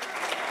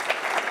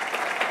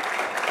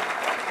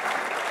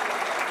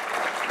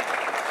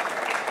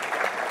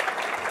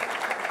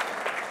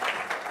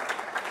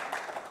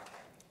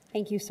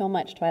 Thank you so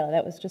much, Twila.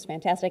 That was just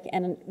fantastic,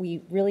 and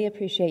we really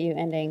appreciate you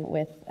ending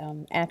with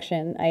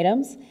action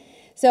items.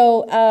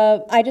 So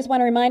I just want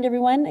to remind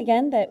everyone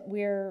again that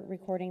we're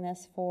recording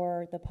this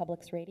for the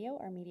Public's Radio,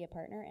 our media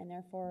partner, and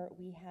therefore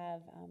we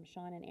have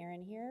Sean and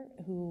Aaron here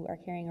who are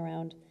carrying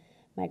around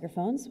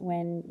microphones.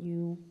 When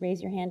you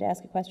raise your hand to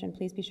ask a question,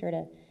 please be sure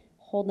to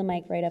hold the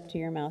mic right up to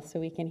your mouth so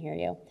we can hear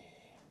you.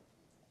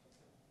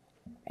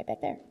 Right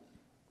back there.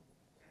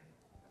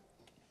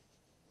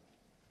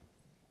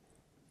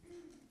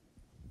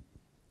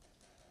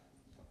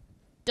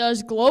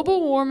 Does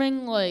global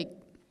warming,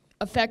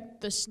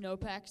 affect the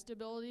snowpack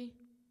stability?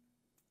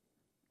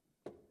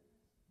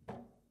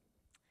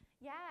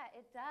 Yeah,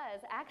 it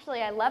does.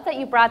 Actually, I love that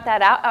you brought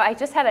that out. I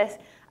just had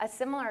a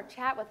similar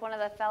chat with one of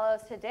the fellows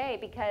today,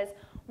 because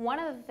one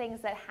of the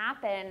things that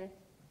happen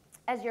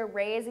as you're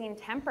raising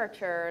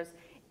temperatures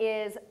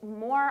is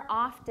more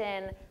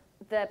often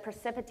the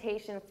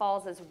precipitation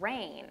falls as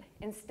rain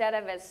instead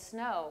of as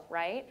snow,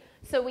 right?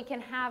 So we can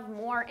have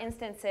more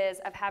instances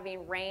of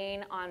having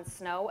rain on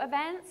snow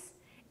events.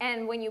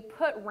 And when you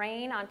put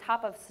rain on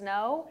top of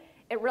snow,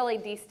 it really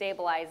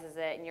destabilizes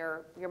it, and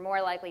you're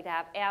more likely to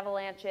have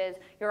avalanches.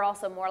 You're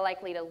also more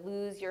likely to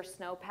lose your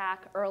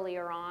snowpack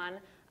earlier on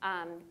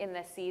in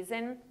the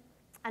season.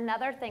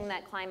 Another thing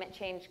that climate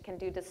change can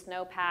do to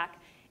snowpack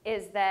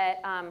is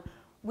that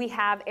we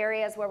have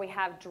areas where we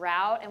have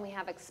drought and we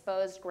have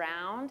exposed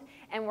ground,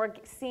 and we're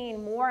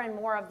seeing more and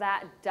more of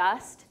that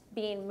dust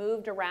being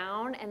moved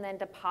around and then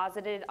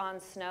deposited on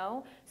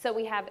snow. So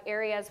we have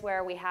areas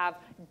where we have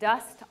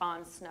dust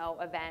on snow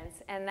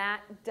events, and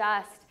that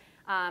dust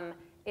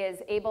is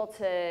able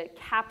to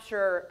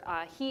capture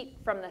heat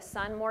from the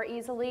sun more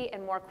easily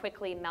and more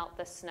quickly melt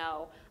the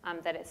snow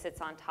that it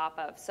sits on top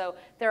of. So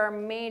there are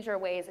major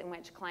ways in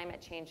which climate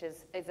change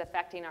is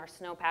affecting our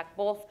snowpack,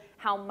 both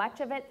how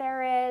much of it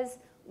there is,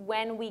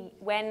 when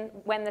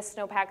the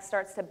snowpack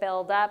starts to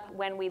build up,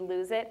 when we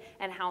lose it,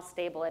 and how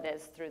stable it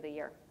is through the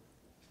year.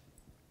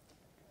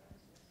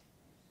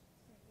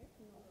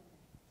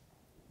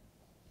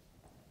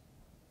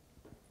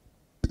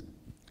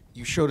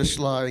 You showed a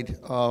slide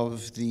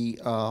of the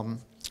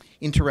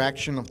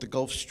interaction of the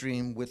Gulf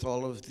Stream with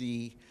all of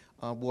the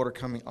water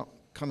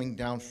coming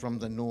down from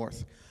the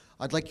north.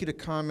 I'd like you to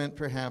comment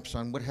perhaps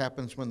on what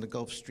happens when the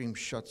Gulf Stream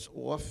shuts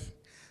off.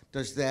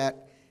 Does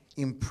that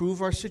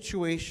improve our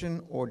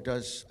situation, or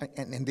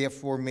and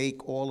therefore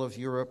make all of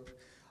Europe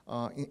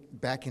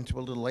back into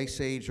a little ice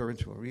age or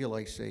into a real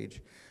ice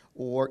age?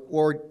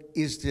 Or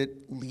is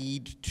it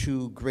lead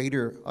to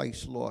greater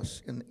ice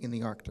loss in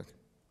the Arctic?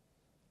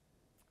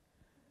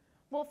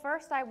 Well,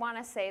 first I want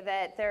to say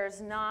that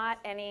there's not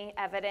any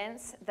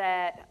evidence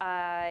that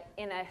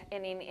in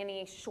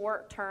any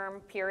short-term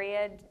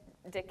period,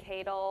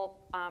 decadal,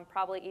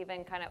 probably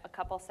even kind of a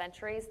couple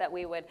centuries, that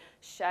we would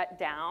shut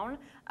down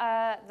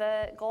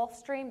the Gulf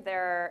Stream.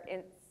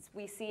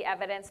 We see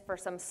evidence for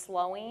some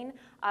slowing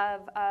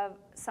of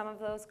some of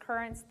those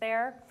currents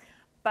there,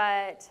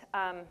 but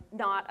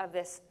not of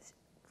this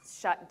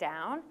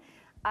shutdown.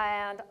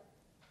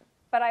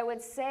 But I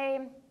would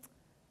say,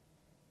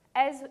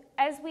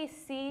 as we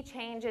see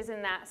changes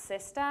in that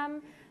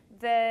system,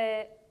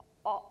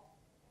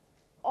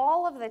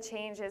 all of the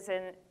changes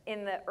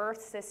in the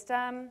Earth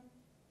system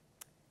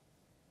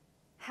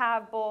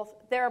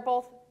there are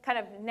both kind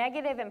of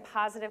negative and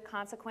positive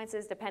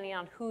consequences depending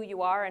on who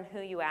you are and who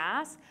you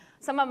ask.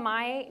 Some of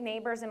my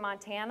neighbors in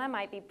Montana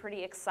might be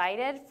pretty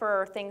excited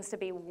for things to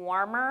be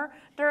warmer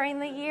during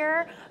the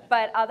year,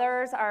 but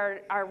others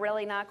are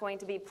really not going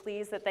to be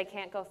pleased that they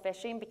can't go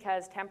fishing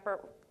because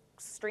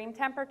stream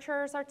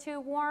temperatures are too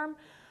warm.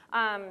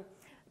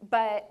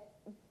 But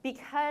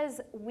because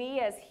we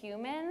as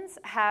humans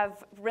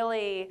have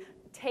really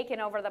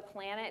taken over the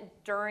planet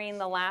during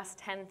the last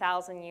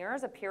 10,000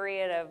 years, a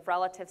period of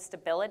relative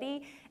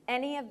stability,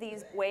 any of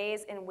these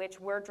ways in which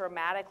we're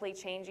dramatically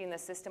changing the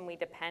system we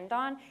depend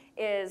on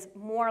is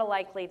more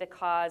likely to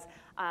cause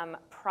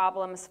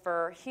problems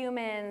for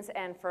humans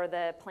and for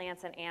the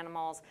plants and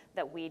animals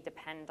that we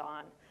depend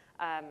on.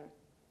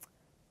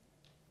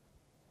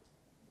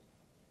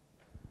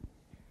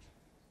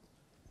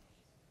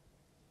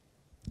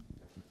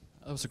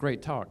 That was a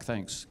great talk,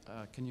 thanks.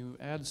 Can you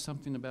add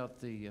something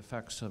about the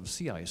effects of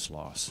sea ice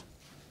loss?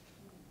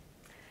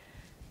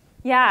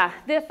 Yeah,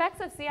 the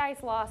effects of sea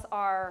ice loss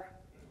are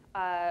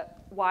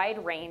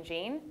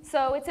wide-ranging.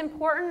 So it's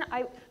important,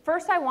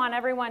 first I want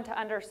everyone to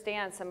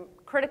understand some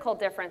critical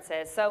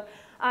differences. So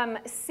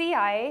sea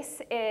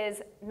ice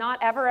is not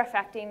ever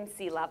affecting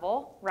sea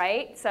level,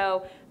 right?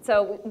 So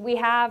we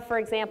have, for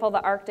example,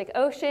 the Arctic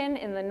Ocean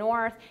in the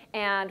north,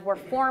 and we're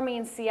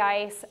forming sea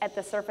ice at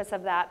the surface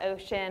of that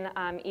ocean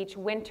each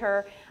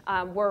winter.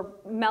 We're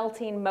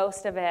melting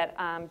most of it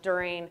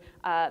during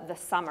the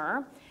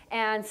summer.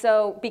 And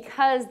so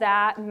because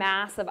that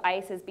mass of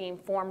ice is being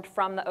formed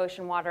from the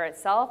ocean water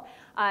itself,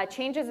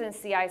 changes in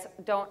sea ice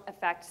don't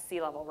affect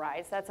sea level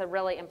rise. That's a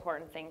really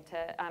important thing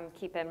to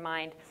keep in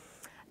mind.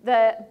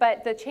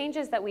 But the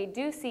changes that we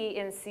do see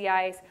in sea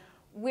ice,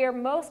 we're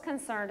most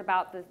concerned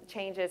about the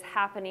changes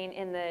happening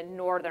in the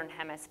northern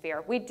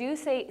hemisphere. We do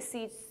see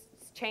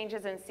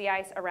changes in sea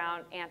ice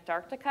around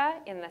Antarctica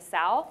in the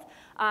south,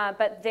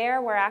 but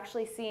there we're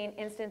actually seeing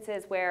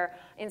instances where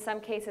in some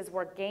cases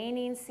we're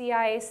gaining sea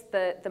ice,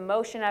 the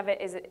motion of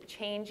it is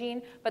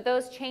changing, but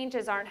those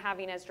changes aren't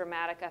having as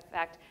dramatic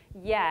effect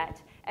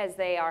yet as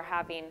they are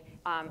having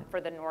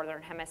for the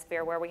northern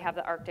hemisphere where we have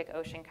the Arctic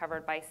Ocean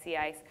covered by sea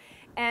ice.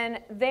 And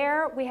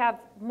there we have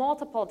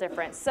multiple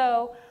different.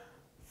 So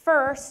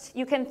first,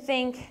 you can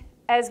think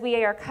as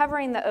we are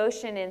covering the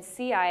ocean in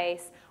sea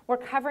ice, we're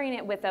covering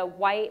it with a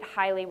white,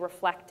 highly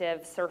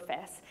reflective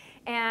surface.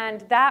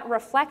 And that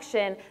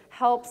reflection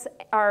helps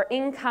our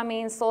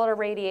incoming solar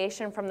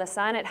radiation from the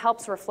sun, it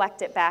helps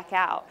reflect it back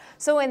out.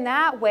 So in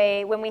that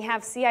way, when we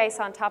have sea ice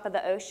on top of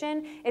the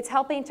ocean, it's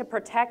helping to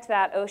protect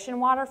that ocean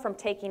water from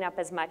taking up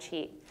as much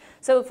heat.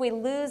 So if we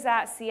lose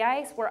that sea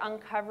ice, we're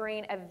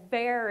uncovering a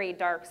very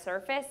dark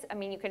surface. I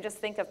mean, you can just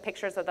think of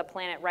pictures of the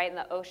planet, right? And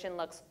the ocean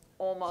looks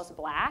almost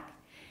black.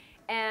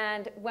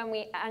 And when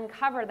we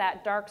uncover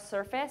that dark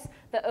surface,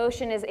 the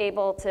ocean is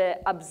able to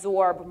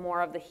absorb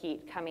more of the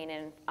heat coming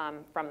in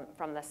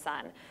from the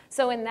sun.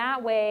 So in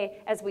that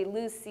way, as we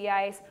lose sea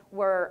ice,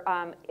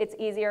 it's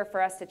easier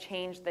for us to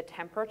change the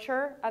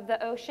temperature of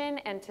the ocean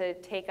and to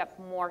take up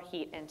more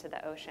heat into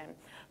the ocean.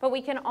 But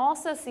we can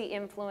also see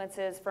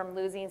influences from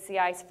losing sea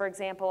ice, for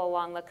example,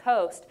 along the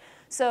coast.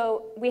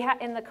 So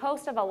in the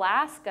coast of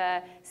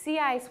Alaska, sea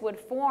ice would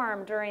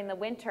form during the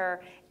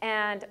winter,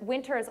 and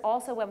winter is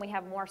also when we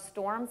have more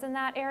storms in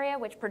that area,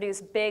 which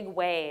produce big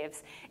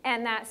waves.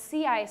 And that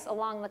sea ice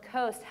along the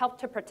coast helped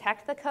to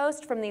protect the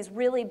coast from these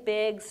really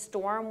big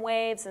storm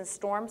waves and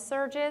storm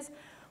surges.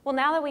 Well,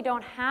 now that we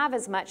don't have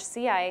as much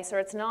sea ice, or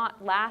it's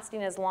not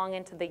lasting as long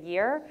into the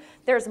year,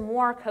 there's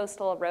more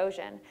coastal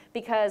erosion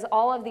because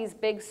all of these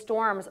big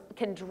storms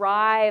can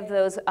drive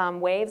those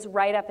waves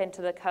right up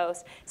into the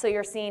coast. So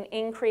you're seeing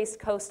increased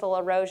coastal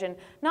erosion,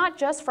 not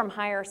just from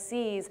higher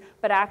seas,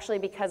 but actually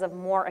because of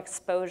more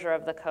exposure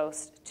of the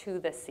coast to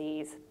the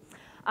seas.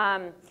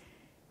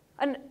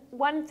 And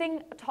one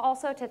thing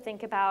also to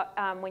think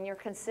about when you're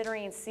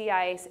considering sea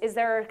ice is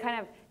there are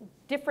kind of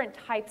different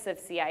types of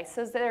sea ice.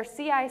 So there's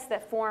sea ice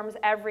that forms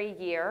every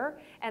year,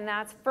 and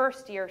that's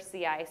first year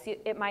sea ice.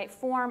 It might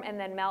form and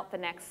then melt the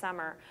next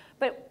summer.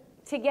 But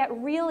to get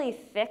really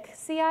thick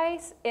sea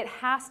ice, it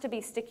has to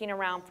be sticking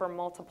around for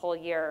multiple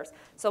years.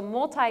 So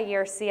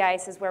multi-year sea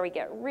ice is where we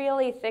get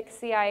really thick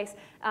sea ice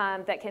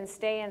that can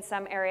stay in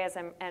some areas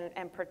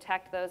and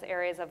protect those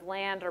areas of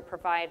land or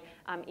provide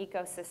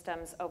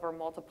ecosystems over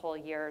multiple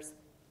years.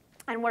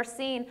 And we're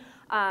seeing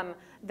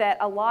that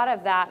a lot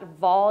of that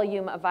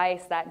volume of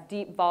ice, that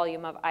deep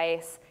volume of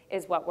ice,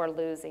 is what we're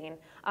losing.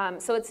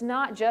 So it's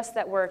not just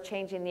that we're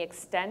changing the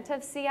extent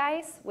of sea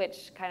ice,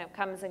 which kind of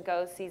comes and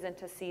goes season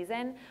to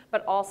season,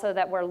 but also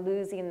that we're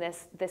losing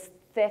this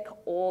thick,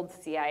 old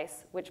sea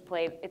ice, which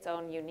played its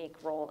own unique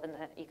role in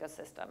the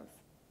ecosystems.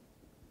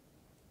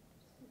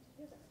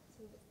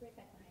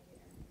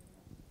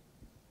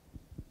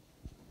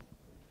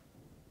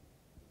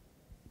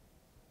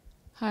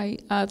 Hi,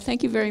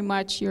 thank you very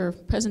much. Your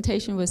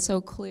presentation was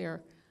so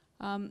clear.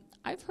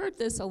 I've heard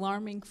this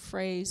alarming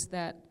phrase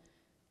that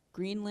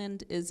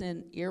Greenland is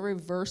in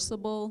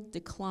irreversible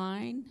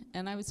decline,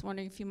 and I was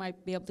wondering if you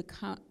might be able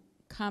to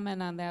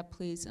comment on that,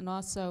 please. And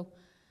also,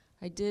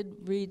 I did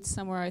read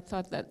somewhere, I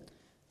thought that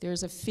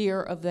there's a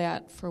fear of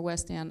that for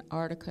West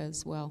Antarctica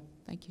as well.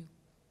 Thank you.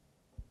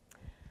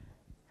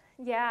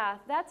 Yeah,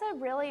 that's a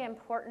really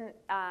important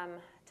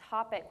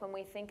topic when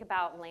we think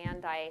about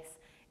land ice.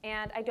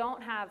 And I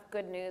don't have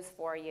good news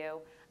for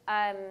you.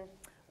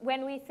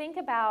 When we think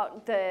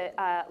about the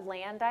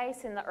land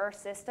ice in the Earth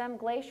system,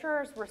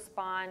 glaciers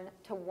respond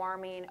to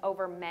warming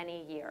over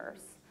many years.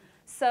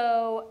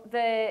 So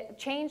the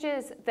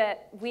changes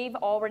that we've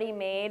already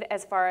made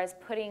as far as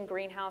putting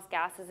greenhouse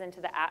gases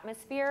into the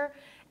atmosphere,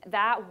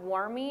 that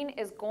warming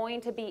is going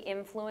to be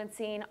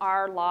influencing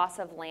our loss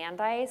of land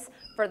ice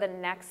for the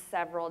next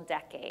several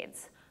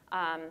decades.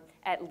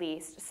 At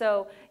least.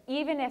 So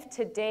even if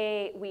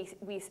today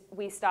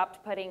we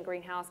stopped putting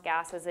greenhouse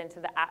gases into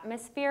the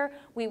atmosphere,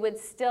 we would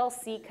still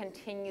see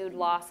continued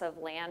loss of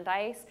land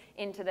ice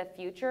into the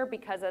future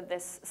because of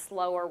this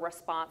slower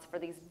response for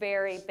these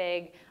very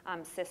big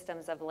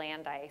systems of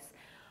land ice.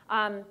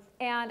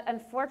 And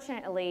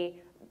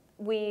unfortunately,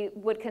 we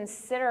would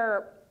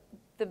consider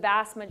the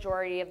vast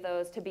majority of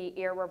those to be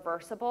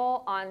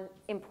irreversible on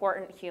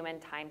important human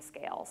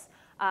timescales.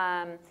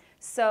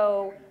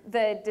 So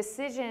the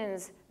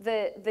decisions,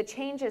 the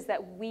changes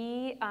that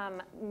we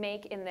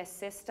make in this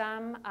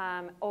system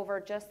over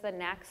just the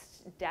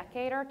next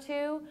decade or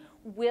two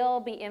will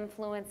be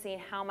influencing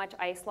how much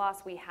ice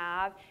loss we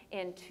have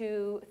in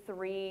 200,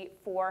 300,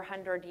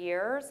 400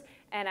 years,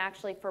 and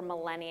actually for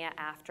millennia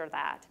after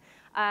that.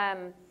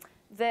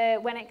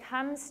 When it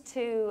comes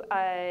to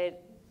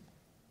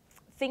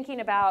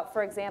thinking about,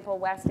 for example,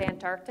 West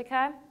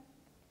Antarctica,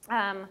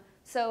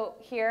 so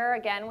here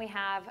again we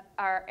have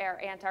our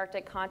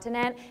Antarctic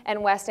continent,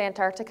 and West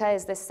Antarctica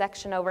is this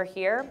section over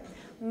here.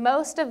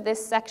 Most of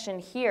this section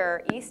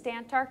here, East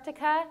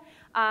Antarctica,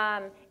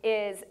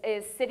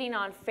 is sitting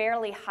on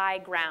fairly high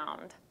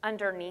ground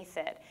underneath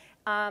it.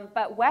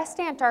 But West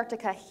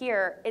Antarctica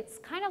here, it's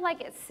kind of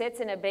like it sits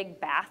in a big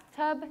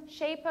bathtub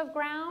shape of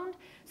ground.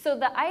 So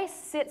the ice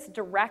sits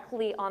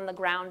directly on the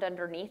ground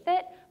underneath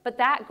it, but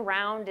that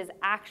ground is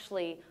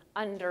actually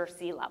under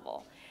sea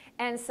level.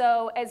 And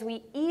so as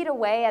we eat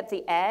away at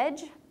the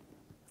edge,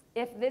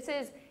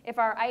 if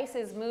our ice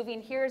is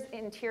moving, here's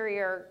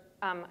interior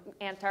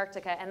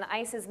Antarctica, and the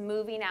ice is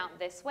moving out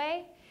this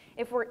way,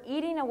 if we're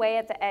eating away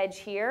at the edge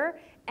here,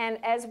 and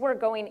as we're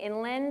going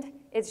inland,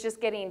 it's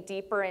just getting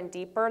deeper and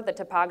deeper, the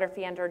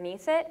topography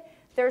underneath it,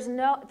 there's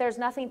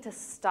nothing to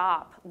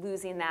stop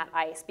losing that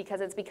ice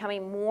because it's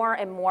becoming more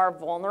and more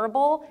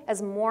vulnerable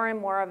as more and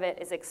more of it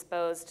is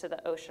exposed to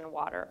the ocean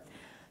water.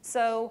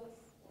 So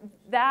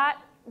that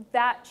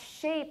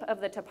shape of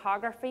the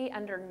topography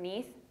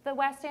underneath the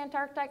West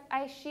Antarctic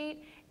ice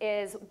sheet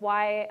is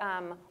why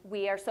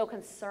we are so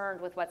concerned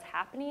with what's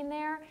happening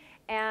there.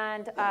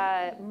 And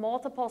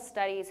multiple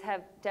studies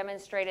have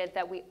demonstrated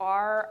that we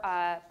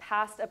are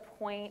past a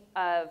point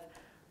of,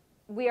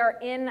 we are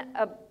in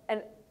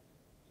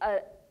a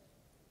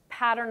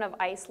pattern of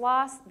ice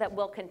loss that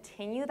will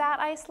continue that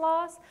ice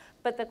loss,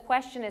 but the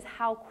question is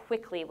how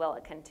quickly will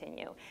it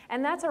continue?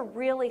 And that's a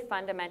really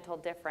fundamental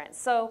difference.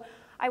 So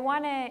I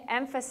want to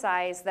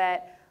emphasize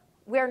that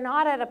we're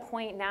not at a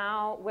point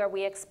now where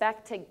we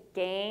expect to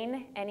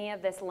gain any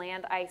of this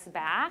land ice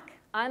back,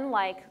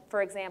 unlike,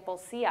 for example,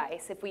 sea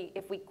ice. If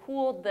we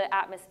cooled the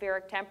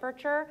atmospheric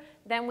temperature,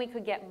 then we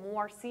could get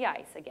more sea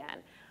ice again.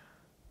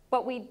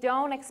 But we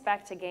don't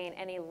expect to gain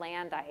any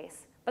land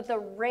ice. But the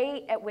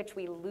rate at which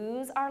we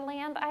lose our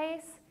land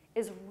ice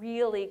is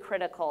really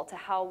critical to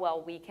how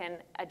well we can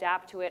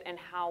adapt to it and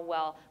how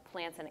well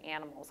plants and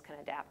animals can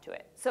adapt to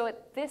it. So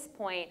at this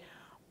point,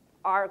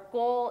 our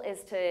goal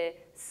is to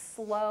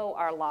slow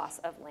our loss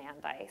of land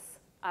ice,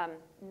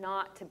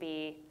 not to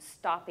be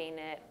stopping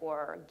it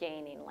or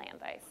gaining land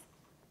ice.